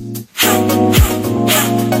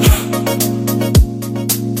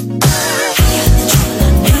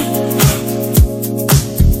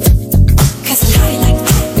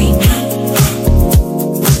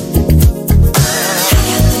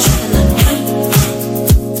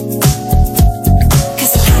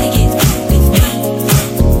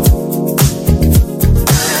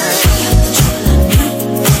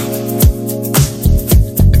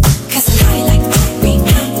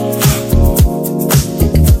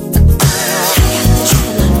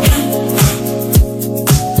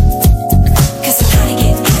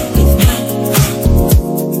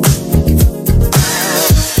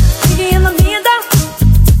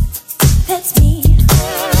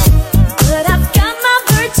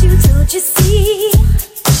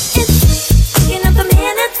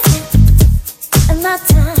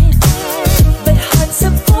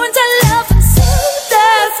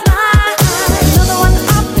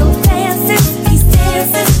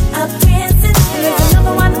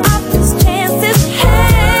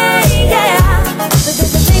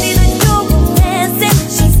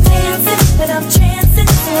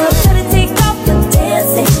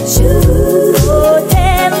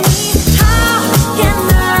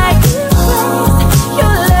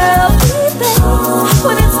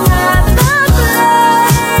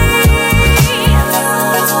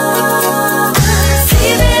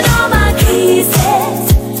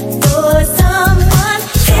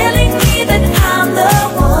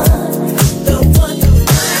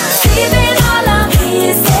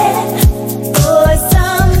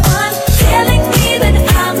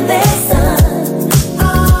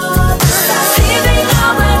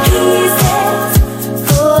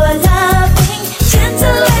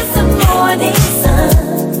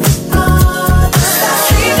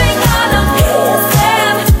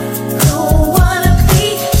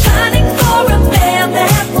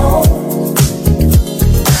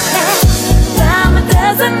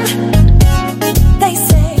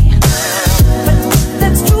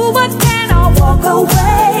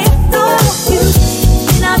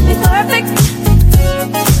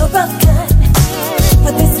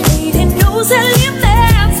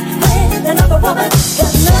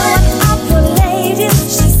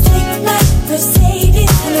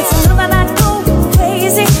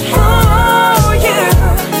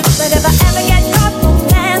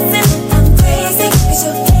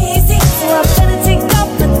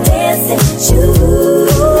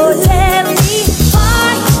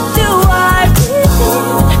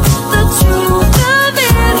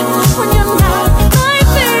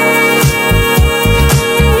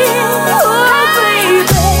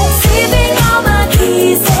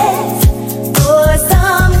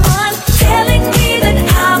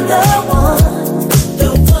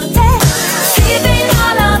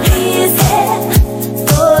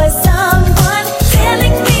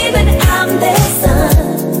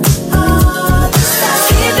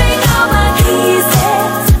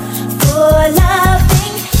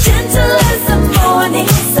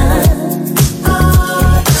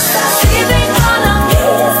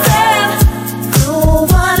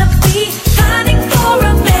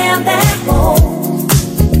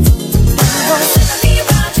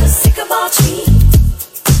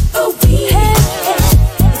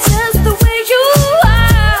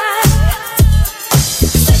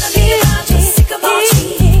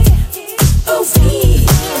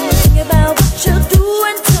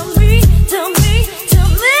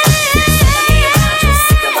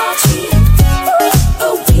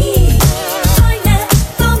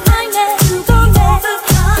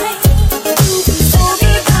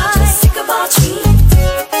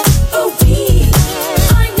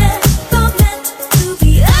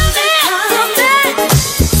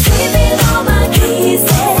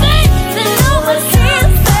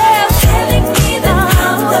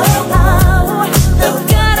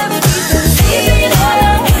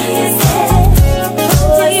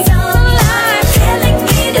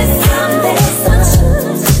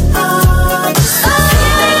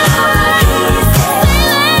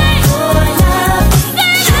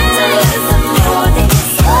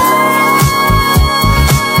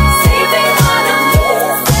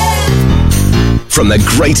 From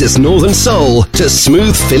the greatest Northern Soul to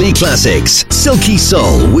smooth Philly classics, Silky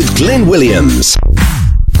Soul with Glyn Williams.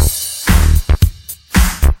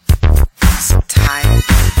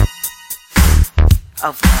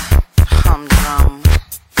 of the humdrum.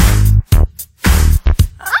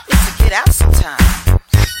 I need to get out sometime.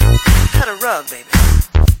 Cut a rug, baby.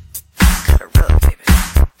 Cut a rug, baby.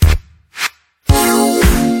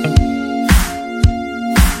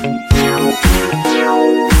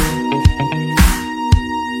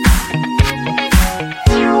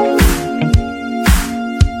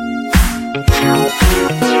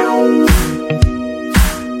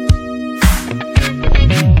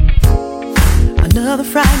 Another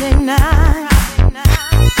Friday night,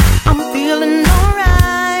 I'm feeling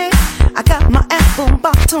alright. I got my apple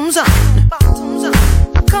bottoms on. I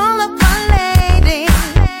call up my lady.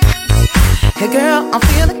 Hey girl, I'm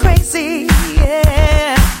feeling crazy,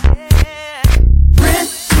 yeah. Rent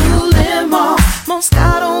to limo,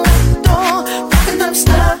 Moscato at the door, rocking them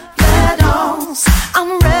stilettos.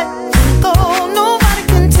 I'm ready to go, nobody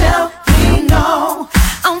can tell me no.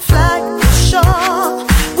 I'm flying for sure,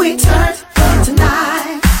 we turned up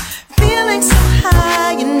tonight, feeling so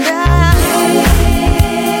high and down.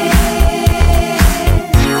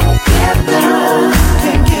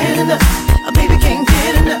 Can't get enough, baby can't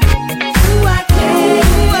get enough. Ooh, I can't,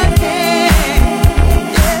 yeah.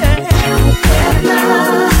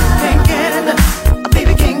 Can't get enough,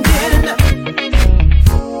 baby can't get enough.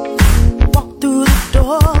 Walk through the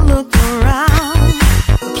door, look around.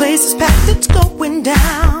 The place is packed, it's going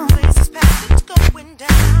down.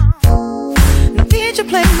 Now DJ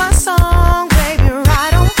play my song, baby,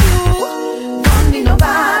 right on cue. Don't need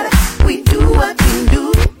nobody, we do what we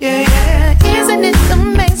do, yeah, yeah. Isn't it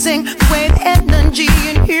amazing the way the energy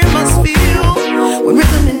in here must feel? When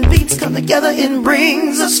rhythm and beats come together, it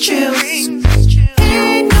brings us chills.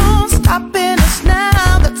 Ain't no stopping us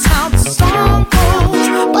now, that's how the song goes.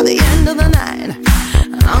 By the end of the night,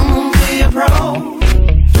 I'm gonna be a pro.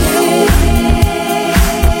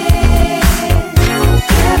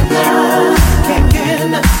 Can't get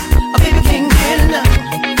enough, oh baby can't get enough.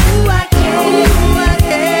 Ooh, I can't,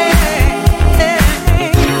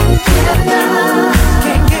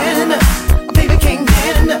 can't get enough, oh baby can't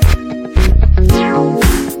get enough.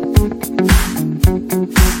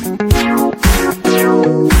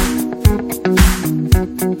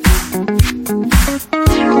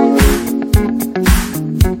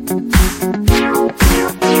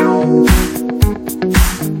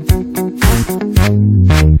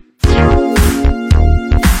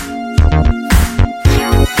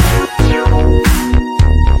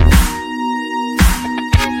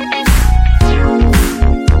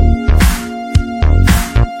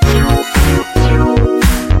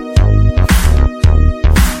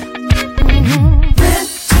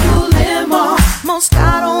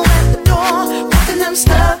 Moscato at the door, walking them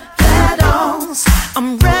stilettos.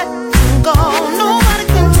 I'm ready to go, nobody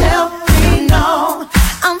can tell me no.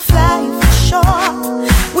 I'm flying for sure,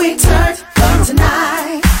 we turned up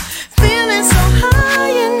tonight, feeling so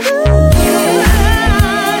high and good.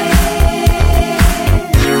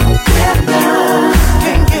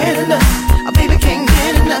 Can't get enough, oh baby can't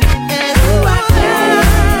get enough. And ooh, I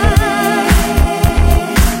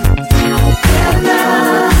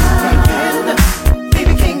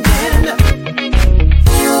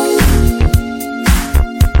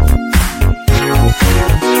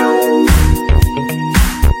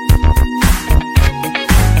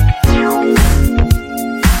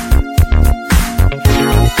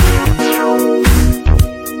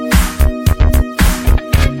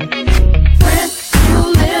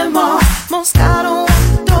Moscato at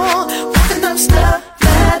the door, walking them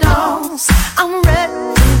stilettos. I'm ready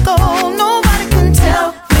to go, nobody can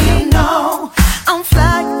tell me no. I'm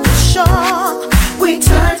flying for sure, we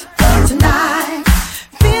turned up tonight,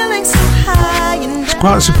 feeling so high and It's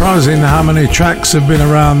quite surprising how many tracks have been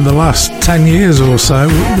around the last 10 years or so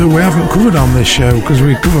that we haven't covered on this show, because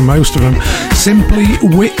we cover most of them. Simply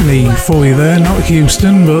Whitney for you there, not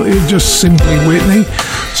Houston, but it's just Simply Whitney.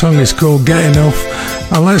 The song is called Get Enough.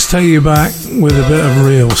 And let's take you back with a bit of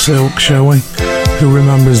real silk, shall we? Who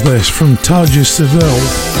remembers this? From Tarja Seville.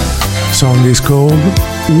 The song is called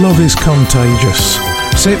Love is Contagious.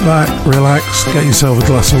 Sit back, relax, get yourself a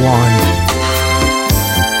glass of wine.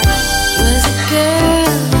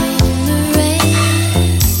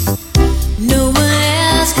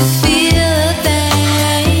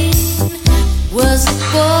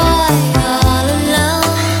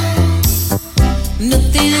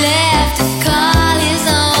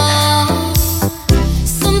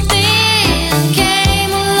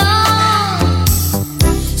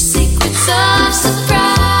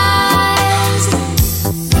 Surprise,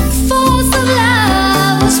 force of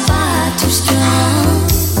love was far too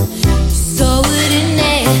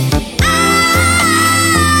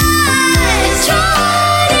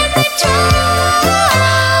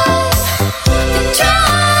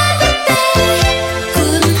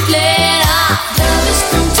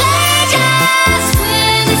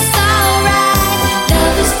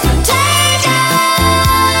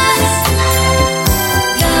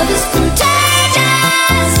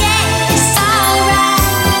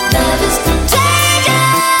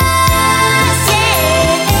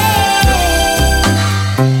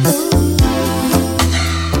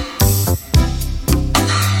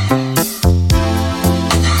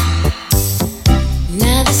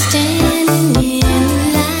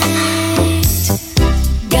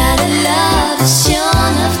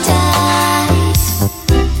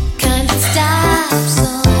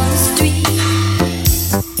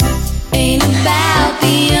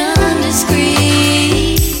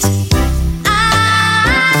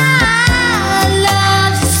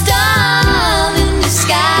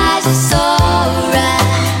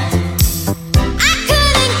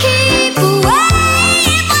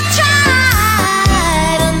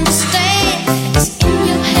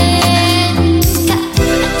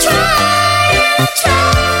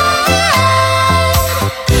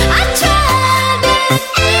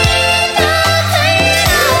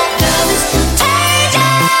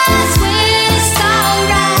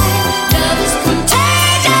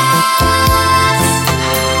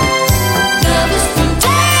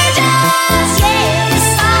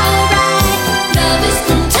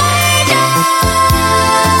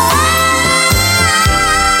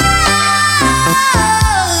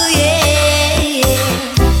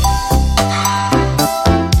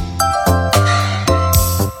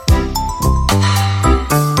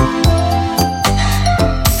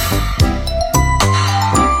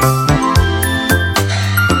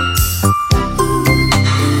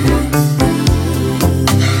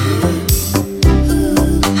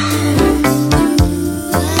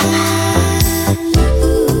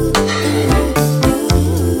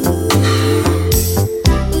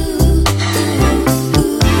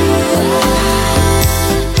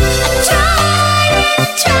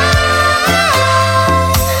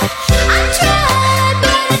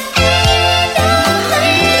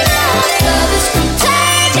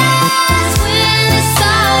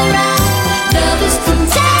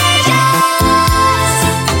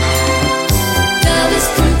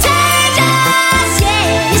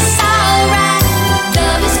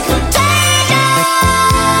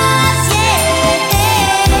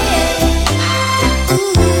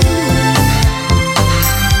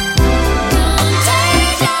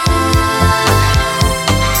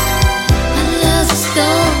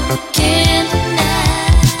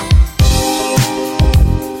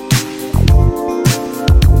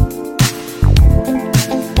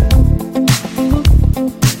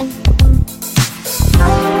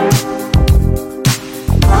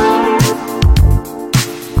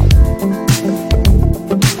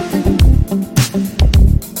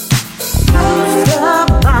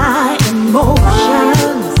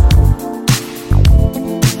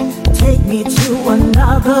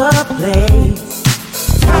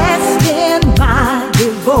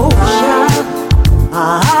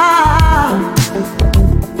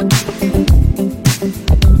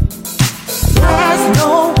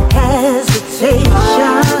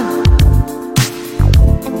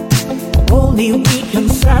Only we can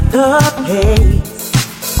set the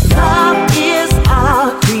pace. Love is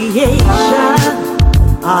our creation.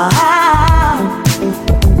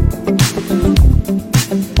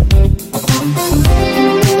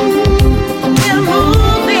 We're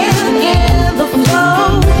moving in the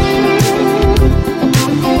flow.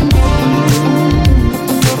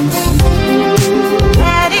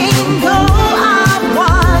 Letting go of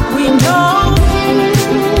what we know.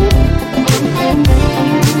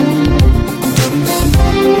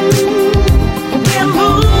 We're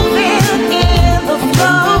moving in the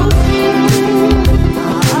flow.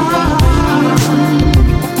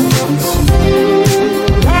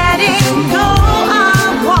 Letting go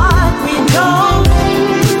of what we know.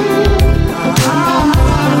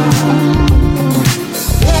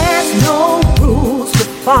 There's no rules to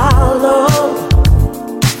follow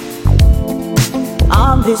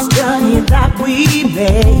on this journey that we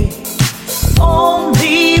made.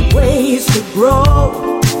 Only ways to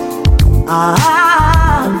grow.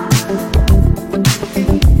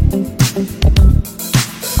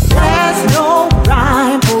 There's no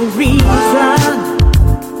rhyme or reason.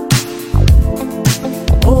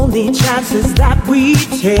 Only chances that we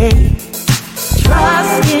take.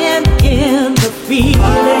 Trusting in the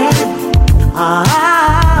feeling.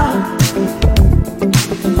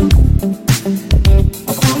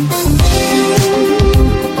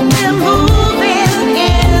 We're moving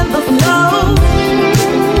in the flow.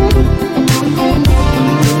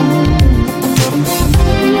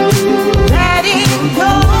 Letting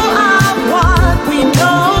go of what we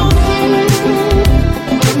know.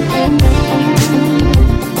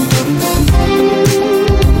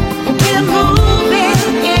 We're moving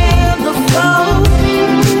in the flow.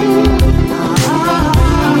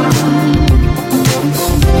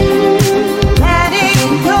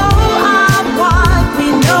 Letting go of what we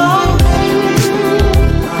know.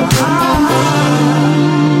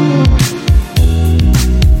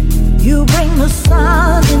 You bring the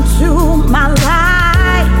sun into my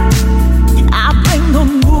life. I bring the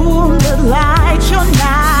moon that lights your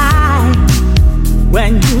night.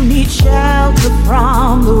 When you need shelter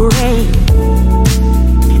from the rain,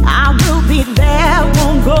 I will be there,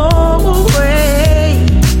 won't go away.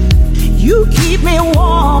 You keep me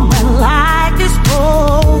warm when life is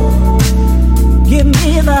cold. Give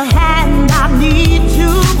me the hand I need to.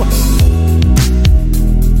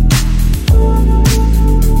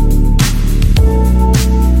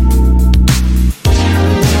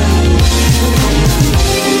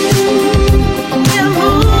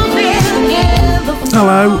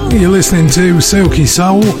 Hello, you're listening to Silky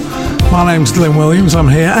Soul. My name's Glyn Williams. I'm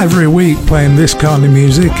here every week playing this kind of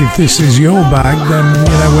music. If this is your bag, then you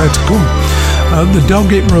know where to come. The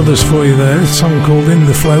Doggett Brothers for you there, a song called In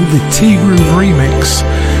The Flow, the T-Groove remix. I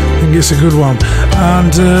think it's a good one.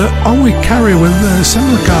 And on we carry with a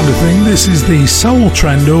similar kind of thing. This is the Soul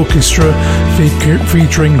Trend Orchestra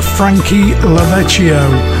featuring Frankie Lavecchio.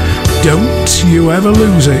 Don't you ever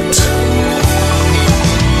lose it.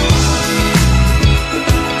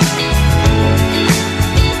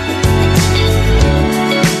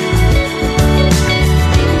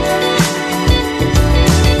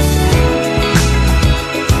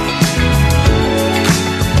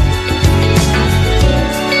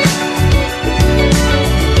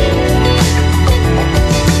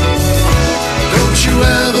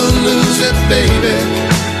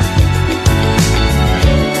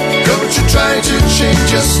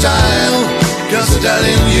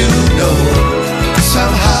 Darling, you know,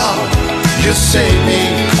 somehow you save me,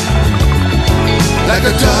 like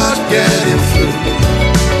a dart getting through,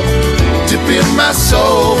 deep in my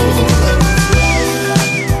soul.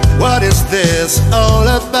 What is this all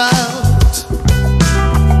about?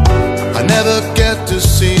 I never get to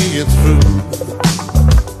see it through.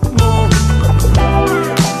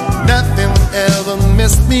 Nothing ever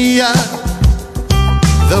missed me out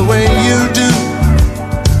the way you do.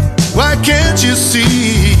 Why can't you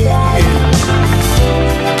see?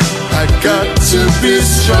 I got to be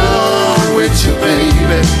strong with you,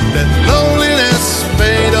 baby. Let loneliness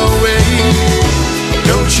fade away.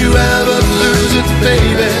 Don't you ever lose it,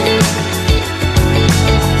 baby.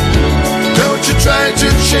 Don't you try to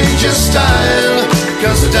change your style,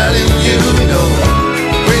 'cause darling, you know,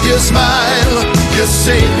 with your smile, you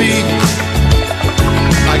save me.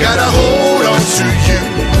 I gotta hold on to you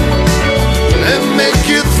and make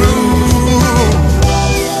it through.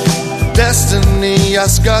 Destiny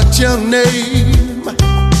has got your name.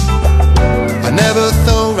 I never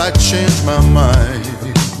thought I'd change my mind.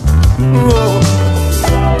 Oh,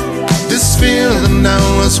 this feeling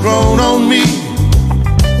now has grown on me,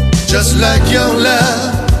 just like your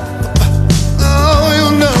love. Oh, you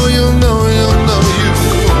know, you know, you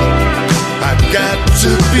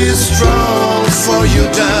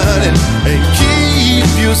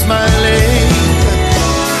you smiling.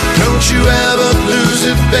 Don't you ever lose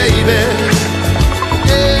it, baby.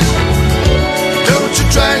 Yeah. Don't you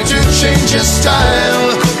try to change your style,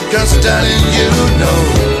 'cause darling, you know,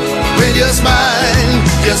 with your smile,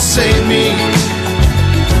 you save me.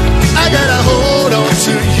 I gotta hold on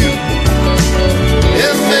to you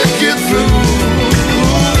and make it through.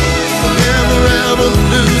 Never ever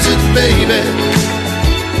lose it, baby.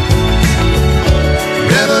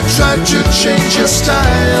 Never try to change your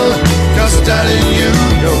style, 'cause darling, you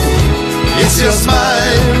know, it's your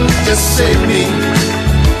smile just save me.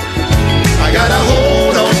 I gotta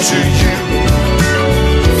hold on to you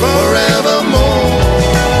forevermore.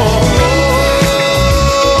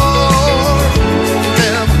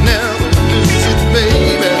 Never, never lose it,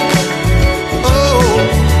 baby. Oh,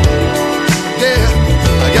 yeah,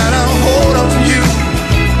 I gotta hold on to you.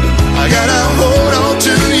 I gotta hold on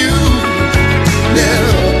to you.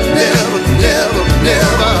 Never, never, never,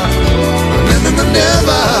 never, never,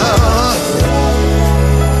 never.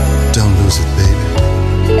 Don't lose it, baby.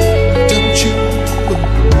 Don't you?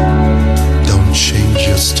 Don't change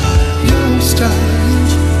your style. Your style.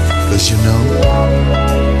 'Cause you know,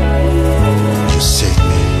 you save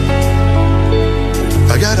me.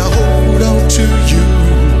 I gotta hold on to you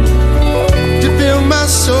to build my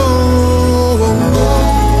soul.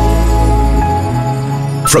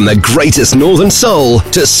 From the greatest northern soul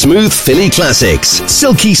to smooth Philly classics,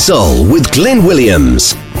 Silky Soul with Glyn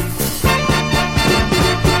Williams.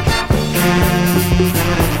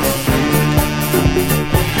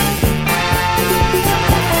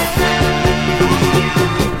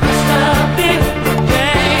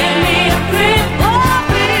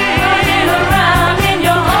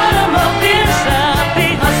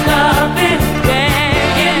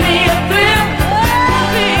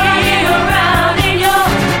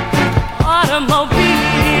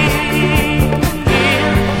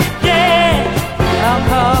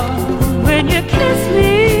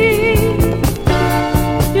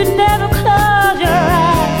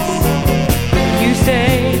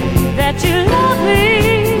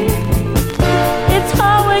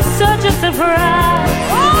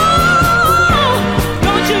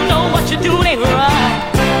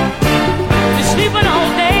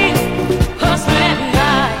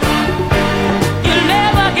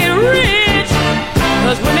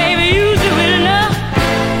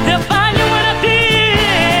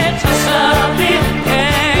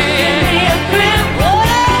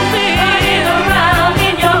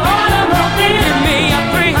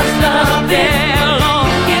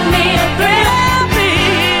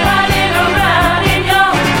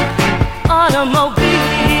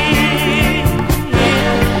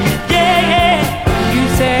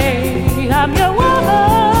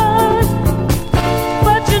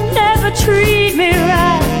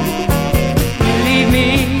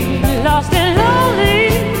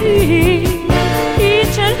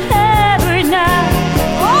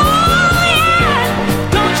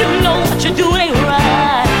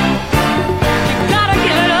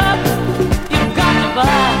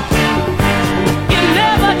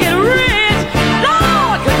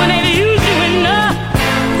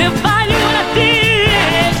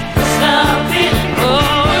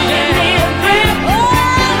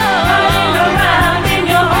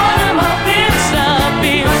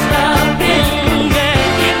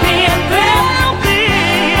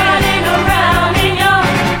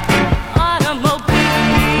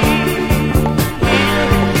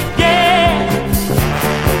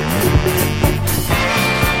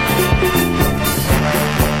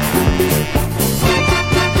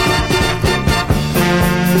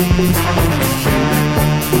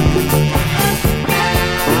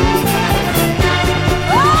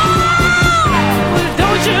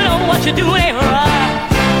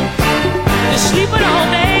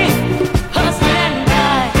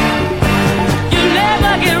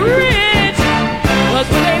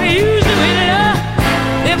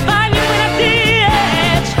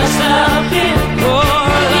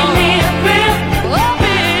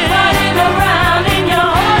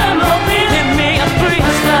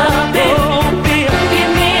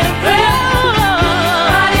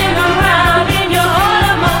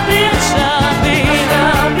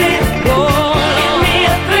 Oh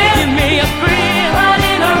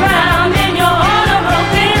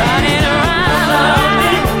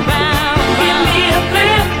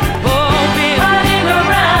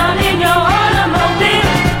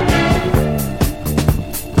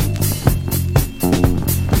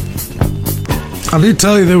I did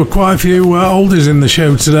tell you there were quite a few oldies in the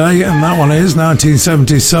show today, and that one is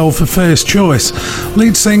 1970s soul for First Choice.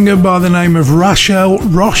 Lead singer by the name of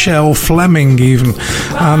Rochelle Fleming even,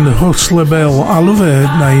 and Hustler Bill. I love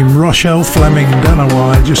her name, Rochelle Fleming, don't know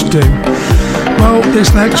why, I just do. Well,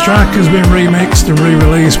 this next track has been remixed and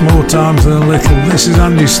re-released more times than a little. This is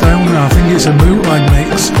Andy Stone, I think it's a bootleg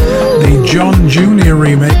mix, the John Jr.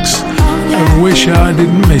 remix of Wish I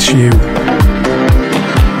Didn't Miss You.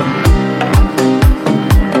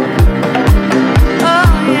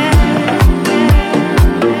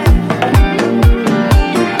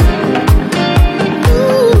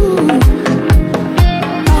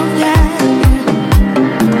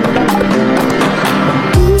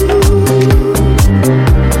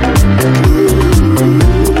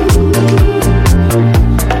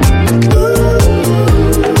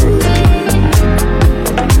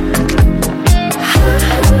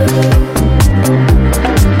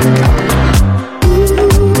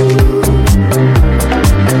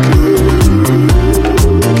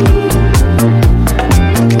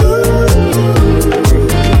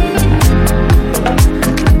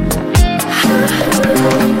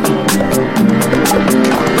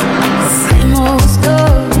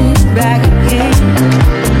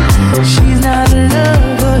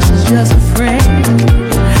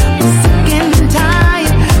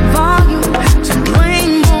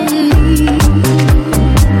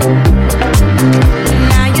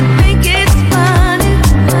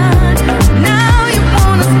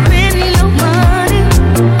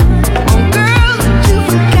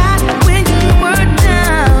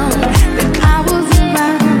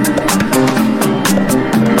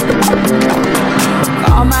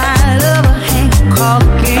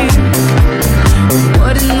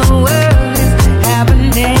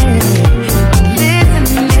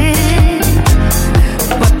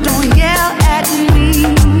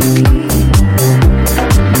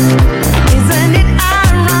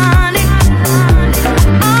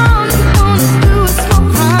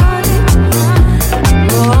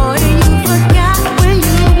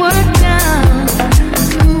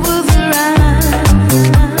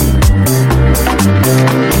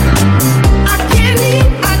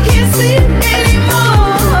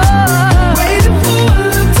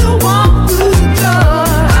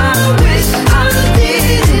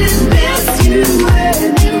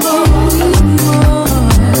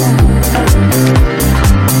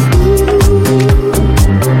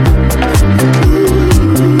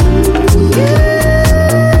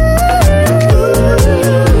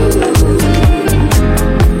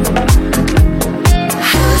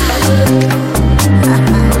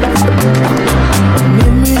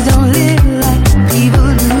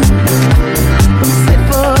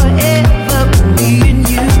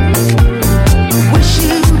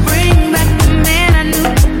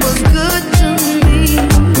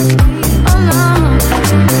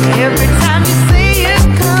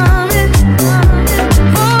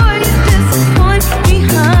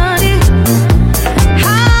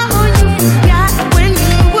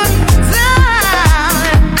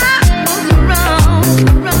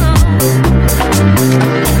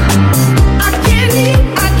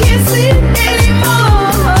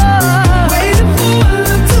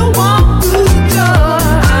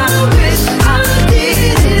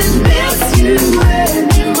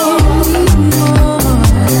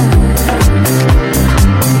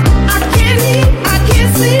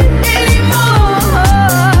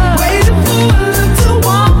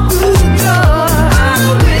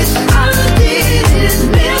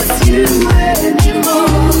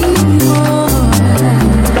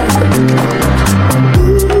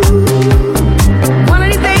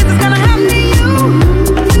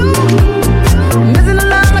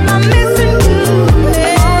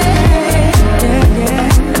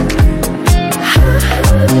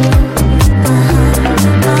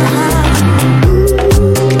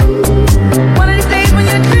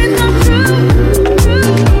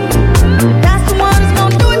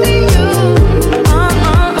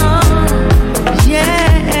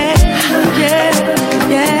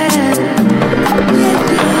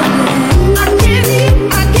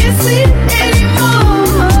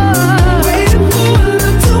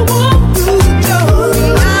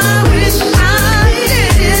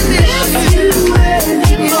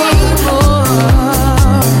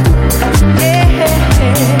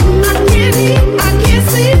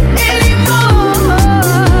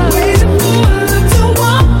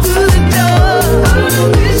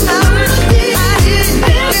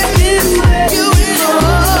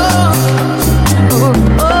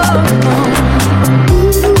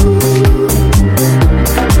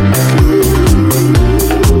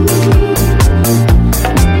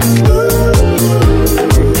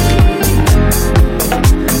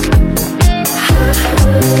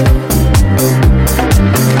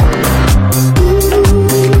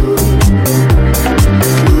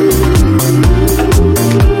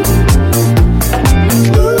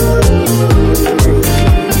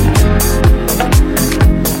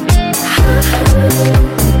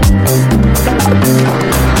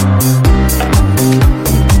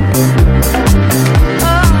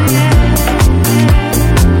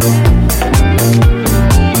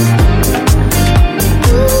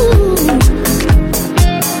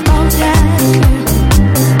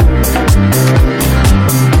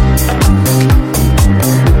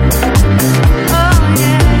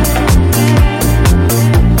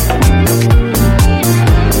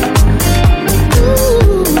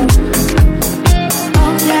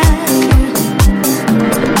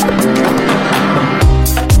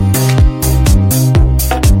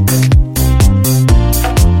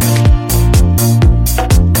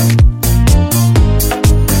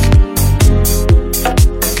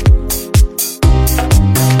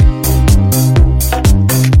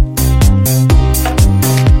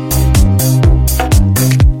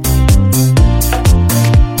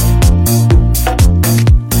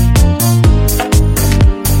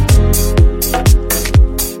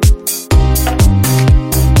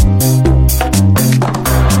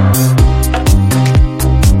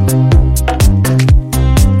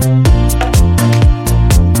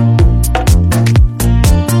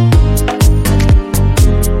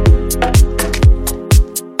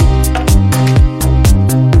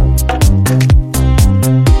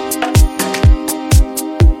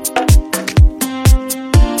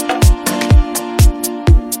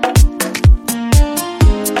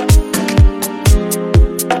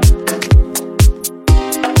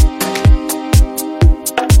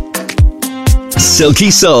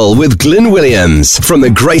 Silky Soul with Glyn Williams. From the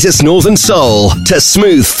greatest northern soul to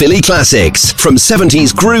smooth Philly classics. From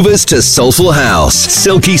 70s groovers to soulful house.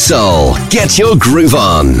 Silky Soul. Get your groove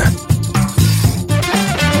on.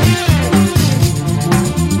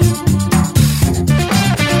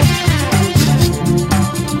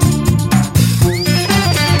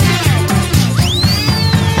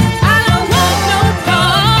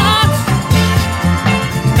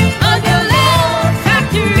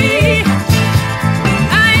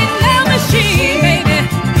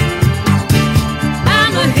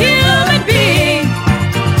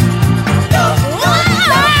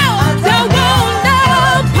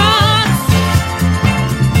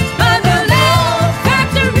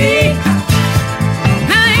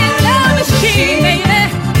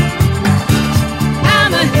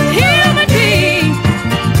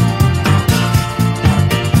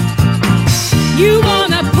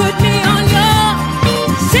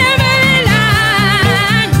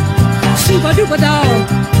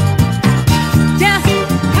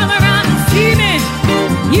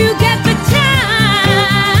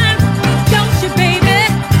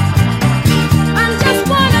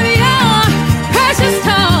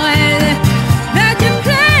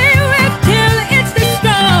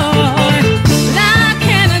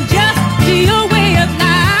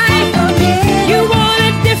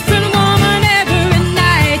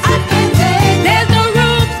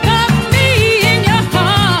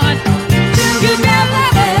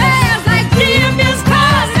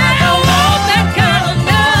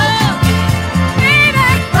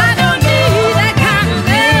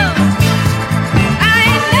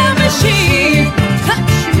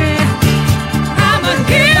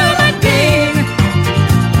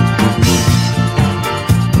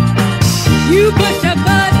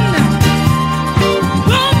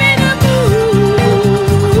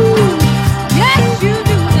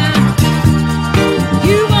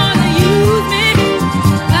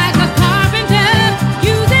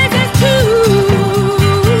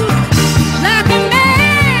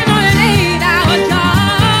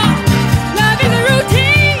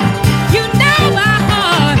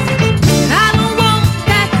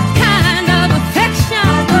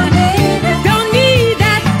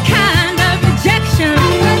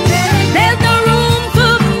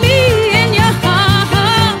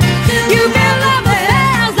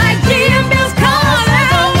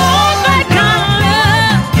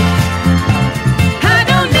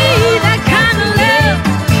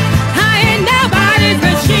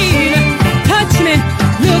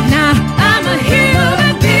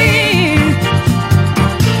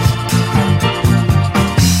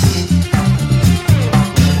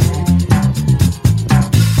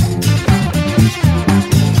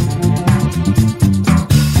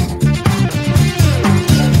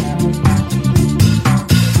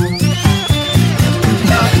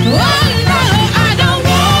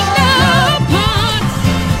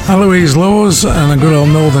 Eloise Laws and a good old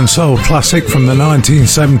Northern Soul classic from the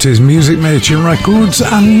 1970s, Music Merchant Records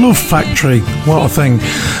and Love Factory. What a thing.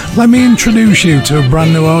 Let me introduce you to a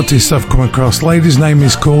brand new artist I've come across. Lady's name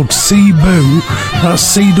is called Ceeboo. That's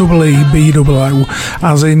C-E-E-B-O-O,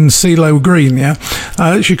 as in CeeLo Green, yeah?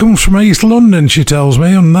 She comes from East London, she tells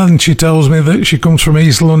me, and then she tells me that she comes from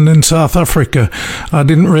East London, South Africa. I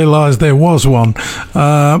didn't realise there was one.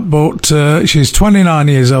 But she's 29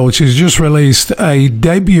 years old. She's just released a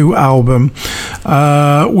debut album,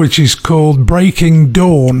 which is called Breaking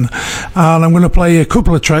Dawn. And I'm going to play a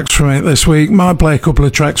couple of tracks from it this week. Might play a couple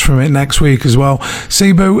of tracks from it next week as well.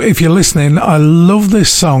 Ceeboo, if you're listening, I love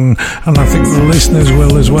this song, and I think the listeners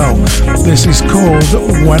will as well. This is called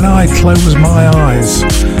When I Close My Eyes.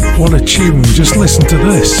 What a tune. Just listen to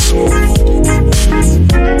this.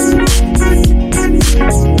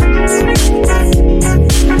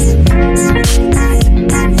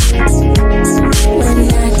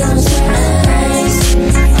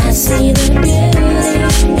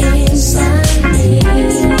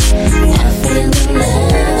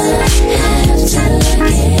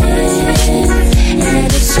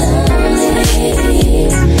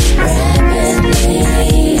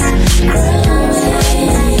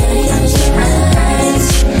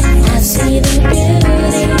 See the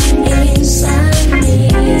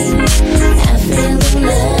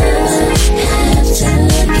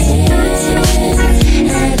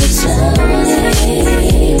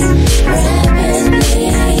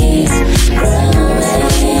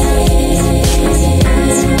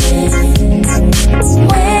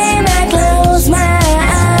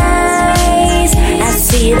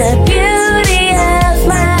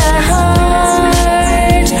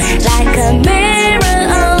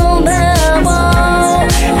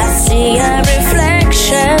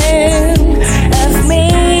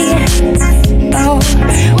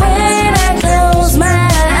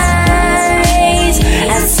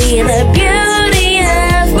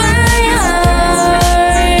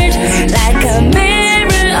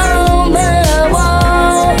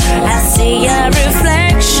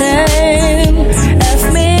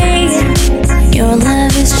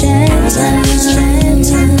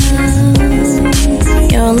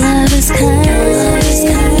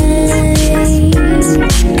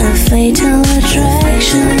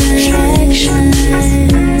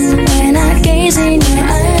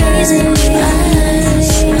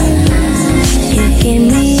give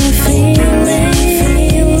me a feeling,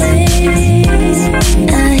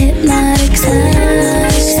 a hypnotic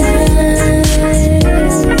touch.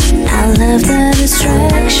 I love the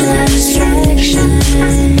distraction,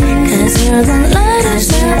 'cause you're the light of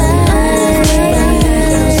my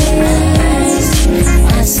eyes.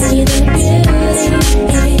 I see the beauty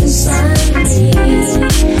inside me.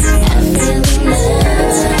 I feel the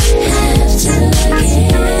love have to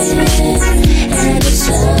give, and it's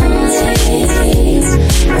slowly,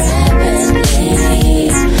 rapidly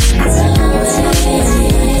growing.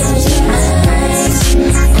 Close my eyes,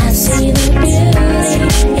 I see the beauty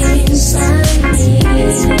inside me.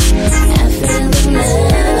 I feel the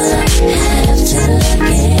love have to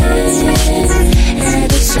give, and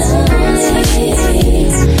it's slowly,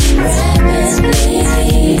 rapidly growing.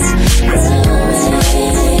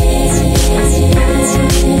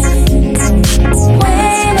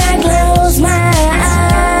 When I close my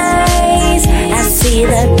eyes, I see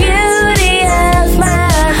the beauty of my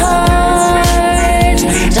heart.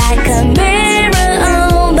 Like a mirror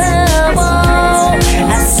on the wall,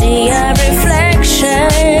 I see a reflection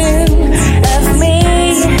of me.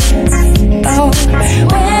 Oh,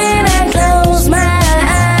 when I close my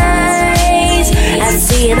eyes, I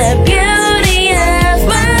see the beauty of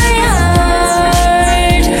my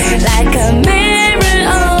heart. Like a mirror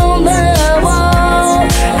on the wall,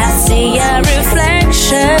 I see a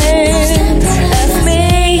reflection of me.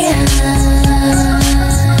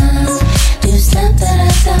 Do step that I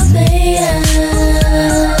stop me.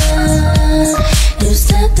 Do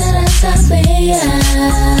step that I stop me.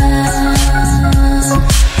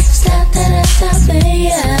 Step that I stop me.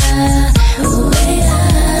 Ooh,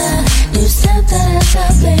 yeah. Do step that I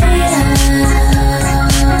stop me.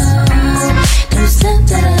 Do step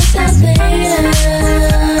that I stop me.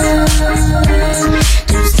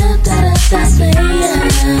 Do step that I stop me.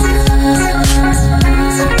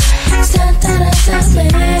 Step that I stop me.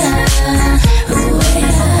 Ooh,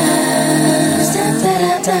 yeah. Step that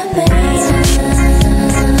I stop me.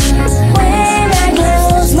 When I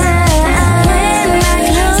close my eyes,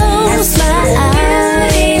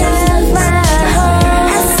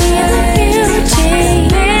 I see the beauty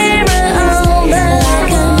mirror on the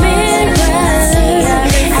like a mirror.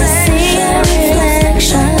 I see a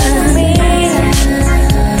reflection of me.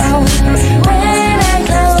 Oh, when I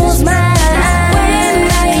close my eyes,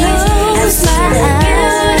 I see the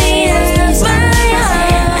beauty of my heart.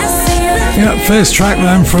 I see the Yeah, first track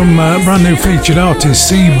then from brand new featured artist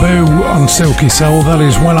Cebu on Silky Soul. That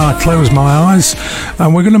is When I Close My Eyes.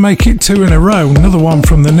 And we're going to make it two in a row. Another one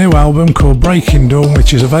from the new album called Breaking Dawn,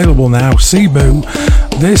 which is available now. Cebu.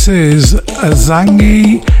 This is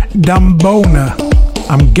Azangi Dambona.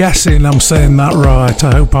 I'm guessing I'm saying that right.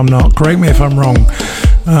 I hope I'm not. Correct me if I'm wrong.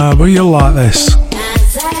 But you'll like this.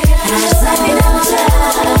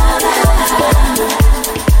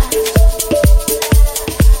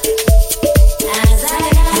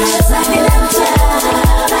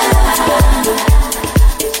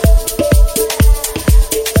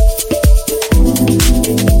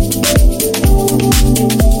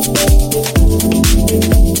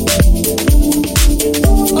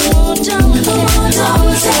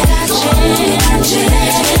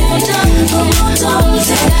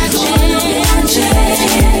 Don't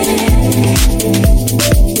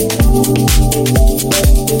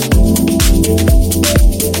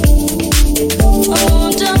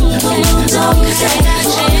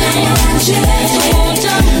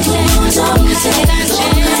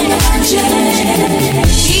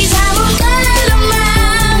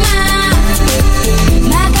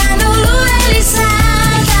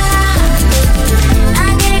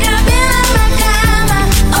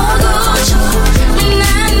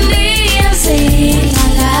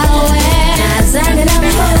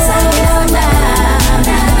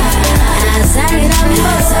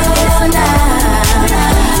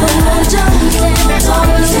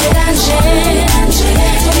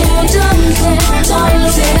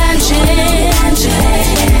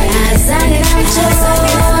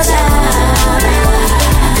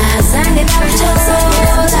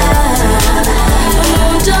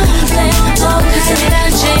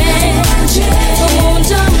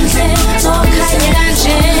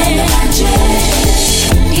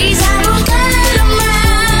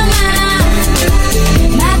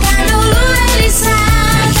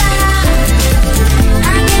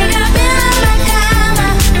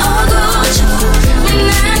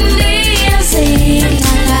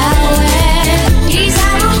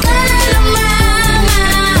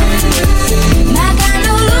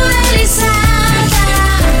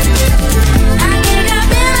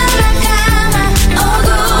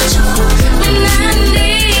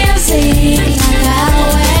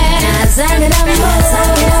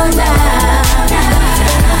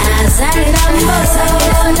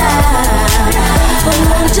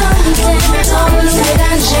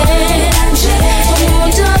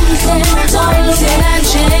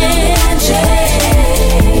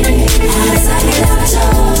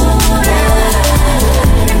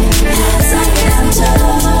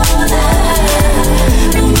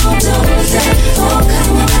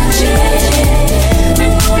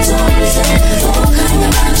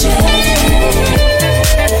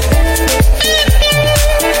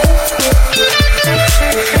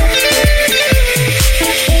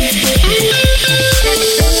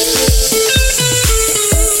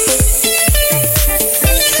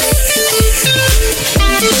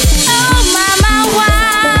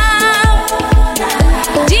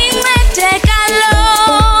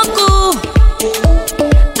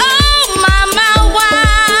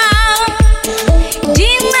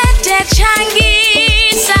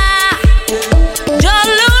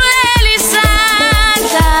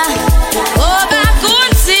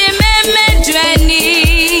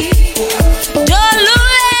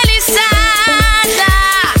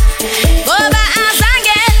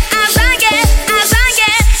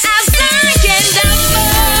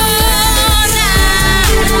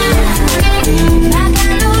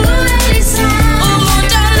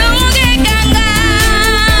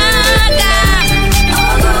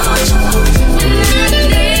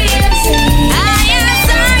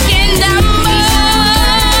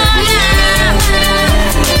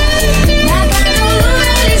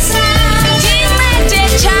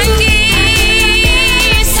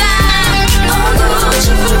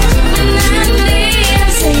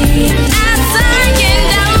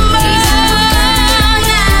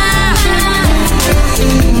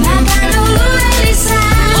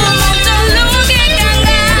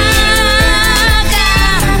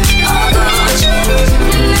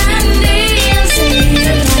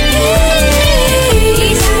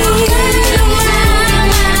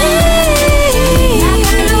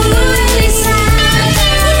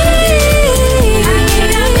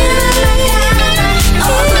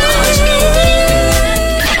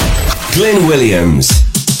Glyn Williams.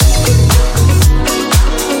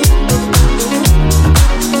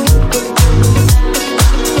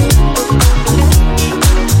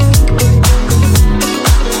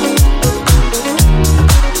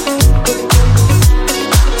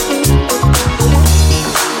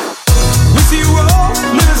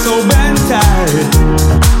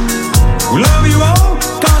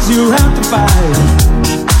 You have to fight.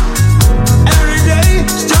 Every day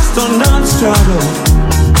is just another struggle.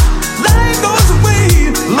 Life goes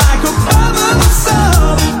away like a bubble of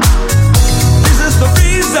sun. This is the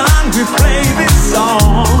reason we play this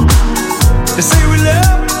song. They say we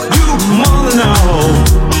love you more than all.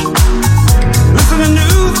 Listen to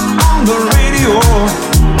news on the radio.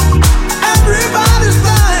 Everybody's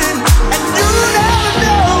flying and you never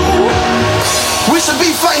know. We should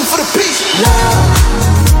be fighting for the peace. Love.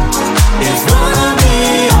 It's gonna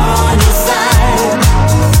be on your side.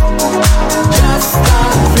 Just the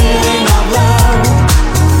feeling of love.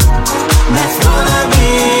 That's gonna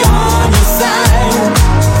be on your side.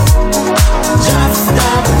 Just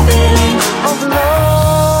the feeling of love.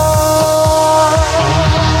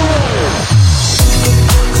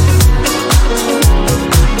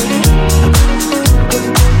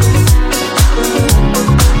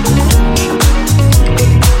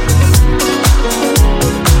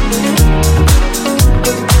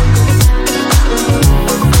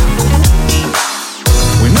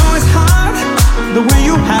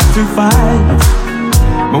 To fight,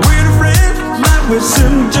 but we're a friend, life will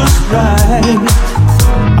seem just right.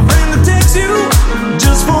 A friend that takes you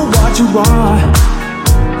just for what you are.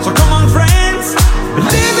 So come on, friends,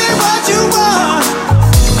 believe in what you are.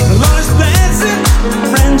 The Lord is blessing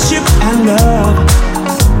friendship and love,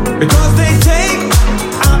 because they take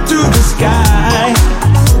up to the sky.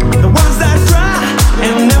 The ones that cry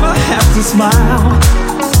and never have to smile,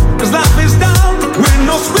 'cause life is down with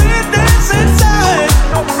no sweetness inside.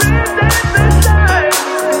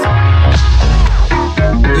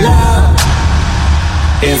 Love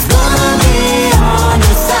is gonna be on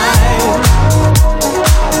your side.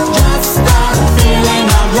 Just the feeling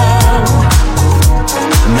of love.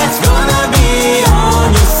 That's gonna be on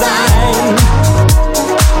your side.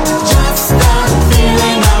 Just the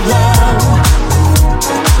feeling of love.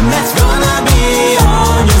 That's gonna be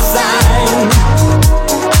on your side.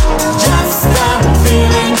 Just the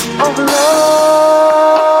feeling of love.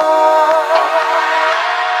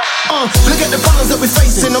 Look at the problems that we're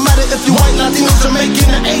facing. No matter if you white, Latino, Jamaican,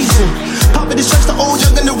 or Asian. Poverty strikes the old,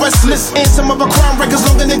 young, and the restless. And some of our crime records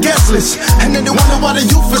longer than guest list. And then they wonder why the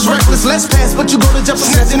youth is reckless. Let's pass, but you go to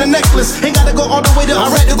Jefferson snatching a necklace. Ain't gotta go all the way to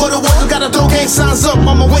Iraq to go to war. You gotta throw gang signs up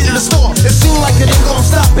on my way to the store. It seems like it ain't gonna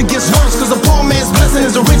stop, it gets worse. 'Cause a poor man's blessing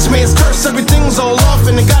is a rich man's curse. Everything's all off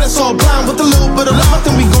and they got us all blind. With a little bit of love, I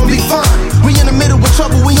think we gon' be fine. We in the middle with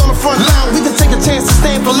trouble, we on the front line. We can take a chance to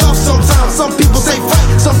stand for love sometimes. Some people say fight,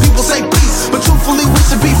 some people say peace. But truthfully, we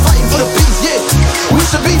should be fighting for the peace, yeah. We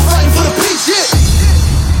should be fighting for the peace, yeah.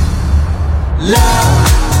 Love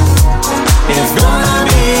is gonna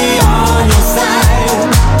be on your side.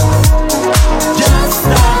 Just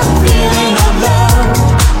the feeling of love.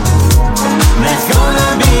 That's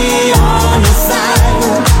gonna be on your side.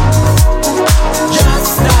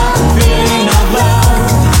 Just the feeling of love.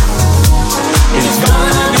 It's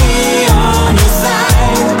gonna be on your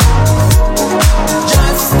side.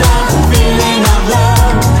 Just the feeling of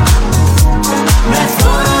love. That's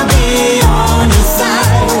gonna be on your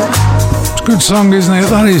side. Good song, isn't it?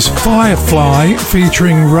 That is Firefly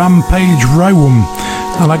featuring Rampage Rome.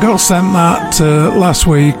 And I got sent that last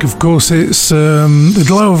week. Of course, it's The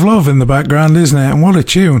Glow of Love in the background, isn't it? And what a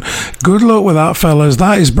tune. Good luck with that, fellas.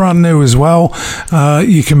 That is brand new as well.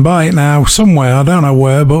 You can buy it now somewhere. I don't know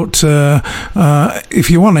where, but if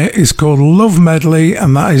you want it, it's called Love Medley,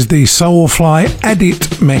 and that is the Soulfly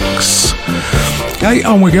Edit Mix. Okay,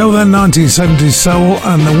 on we go then. 1970s Soul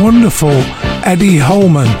and the wonderful Eddie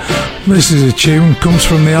Holman. This is a tune, comes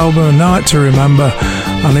from the album A Night to Remember,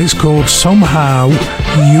 and it's called Somehow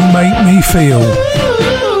You Make Me Feel.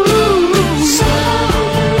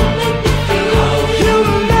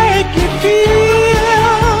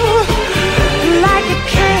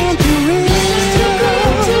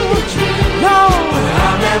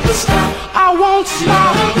 I won't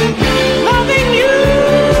stop loving you.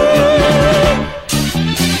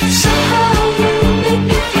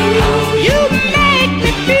 You make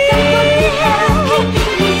me feel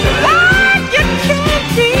like you can't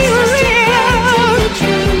be real.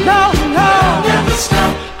 No, no,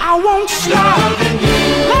 I won't stop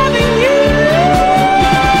loving you.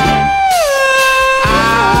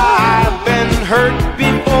 I've been hurt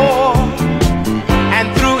before, and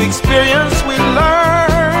through experience we learn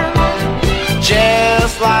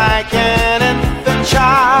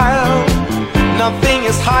thing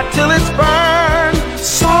is hot till it's burned.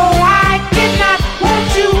 So I did not want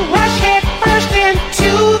to rush head first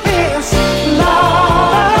into this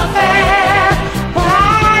love affair,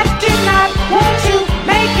 but I did not want to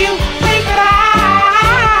make you think that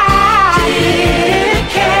I didn't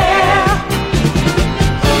care.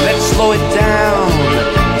 Let's slow it down,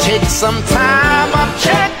 take some time,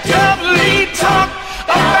 objectively talk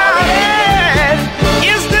about it.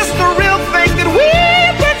 Is this the real thing that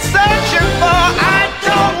we've been searching for? I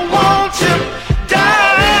don't want to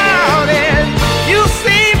doubt it. You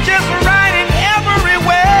seem just right in every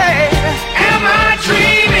way. Am I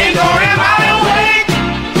dreaming or am I awake?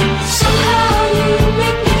 Somehow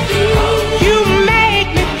you make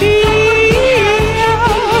me feel. You make me feel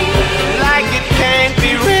Like it can't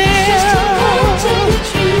be real. Just to tell the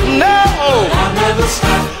truth. No, I'll never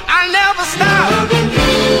stop. I'll never stop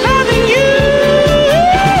loving you.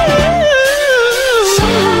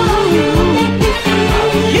 Somehow you make me feel.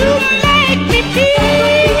 You make me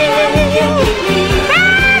feel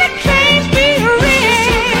that it can't be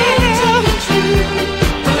real.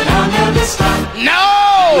 But I'll never stop No,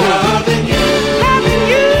 loving you. Loving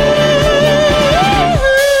you.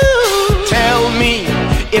 tell me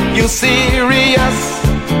if you're serious,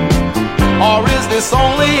 or is this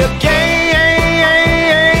only a game?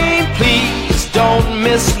 Please don't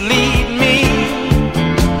mislead me.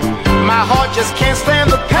 My heart just can't stand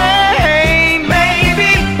the pain.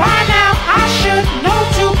 Maybe By now I should know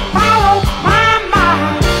to follow my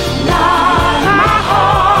mind, not my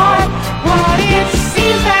heart. But it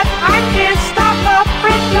seems that I can't stop the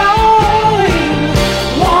free flowing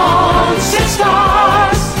once it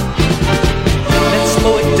starts. let's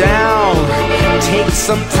slow it down, take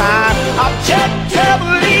some time,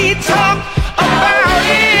 objectively talk about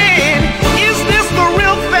it. Is this the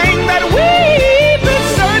real thing that we've been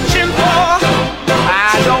searching for?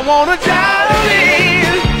 I don't wanna doubt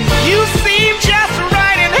it. You seem just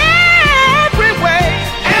right in every way.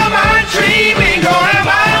 Am I dreaming or am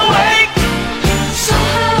I awake?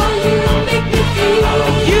 Somehow you make me feel.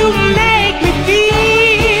 You make me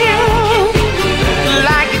feel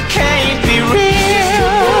Like it can't be real.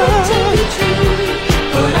 Tell the truth.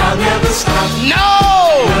 But I'll never stop No,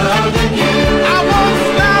 loving you. I won't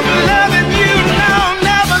stop loving you. No,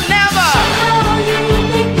 never, never. Somehow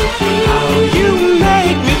you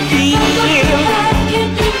make me feel. You make me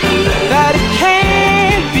feel That it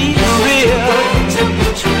can't be that it can't be real. Tell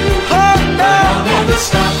the truth. Oh no, I'll never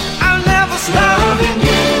stop I'll never stop loving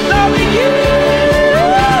you. loving you.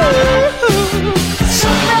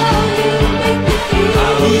 Somehow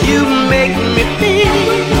you make me feel.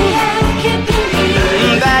 You make me feel That it can't be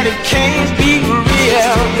real. that it can't be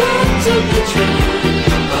real. Tell the truth.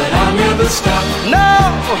 But I'll never stop No,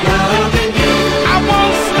 loving you. I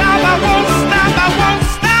won't stop, I won't stop, I won't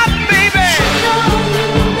stop, baby.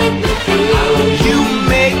 You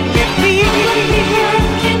make me feel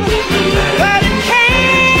But it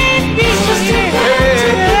can't be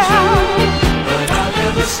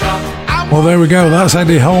Well, there we go. That's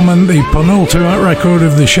Eddie Holman, the penultimate record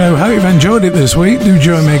of the show. Hope you've enjoyed it this week. Do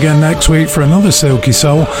join me again next week for another Silky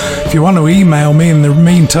Soul. If you want to email me in the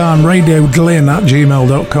meantime,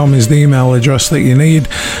 radioglyn@gmail.com is the email address that you need.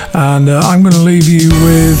 And I'm going to leave you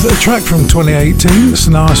with a track from 2018. It's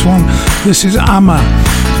a nice one. This is Amma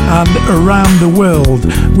and Around the World.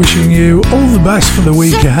 Wishing you all the best for the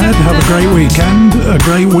week ahead. Have a great weekend, a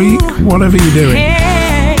great week, whatever you're doing.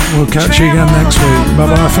 We'll catch you again next week.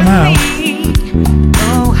 Bye-bye for now.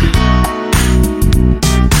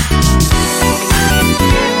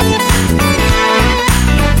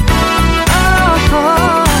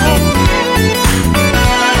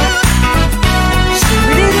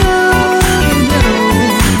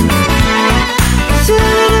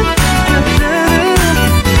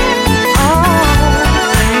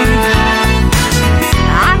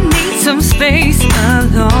 I need some space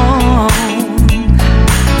alone.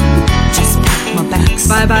 Just pack my bags.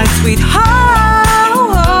 Bye-bye, sweetheart.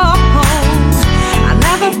 I've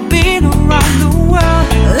never been around the world.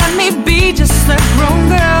 Let me be just a grown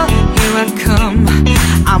girl. Here I come.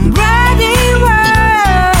 I'm ready,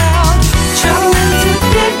 world. Traveling to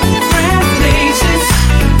different places.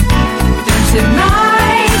 Dancing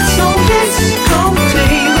nights on disco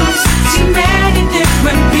tables. See many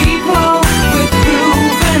different people with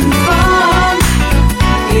groove and fun.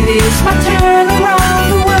 It is my turn around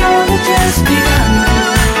the world to just begun.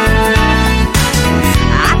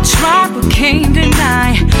 I tried but can't deny.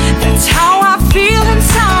 That's how I feel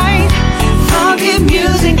inside. Funky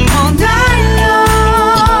music all night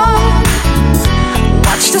long.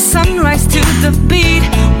 Watch the sunrise to the beat.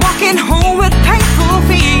 Walking home with painful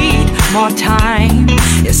feet. More time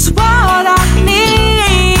is what I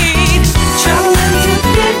need. Traveling to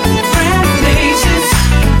different places,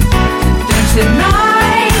 dancing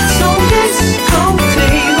nights on disco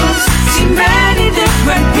tables. See many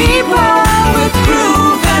different people with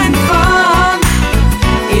groove and fun.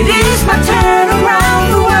 It is my turn around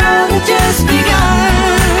the world had just begun.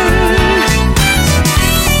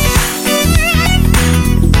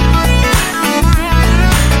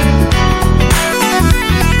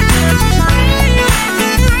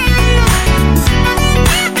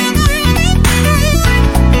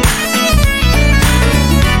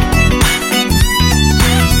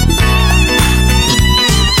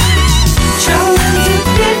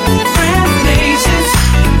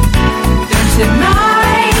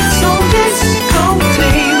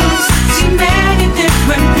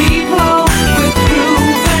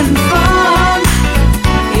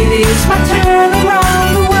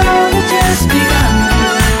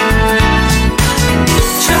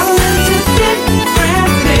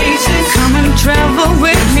 Travel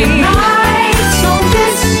with me.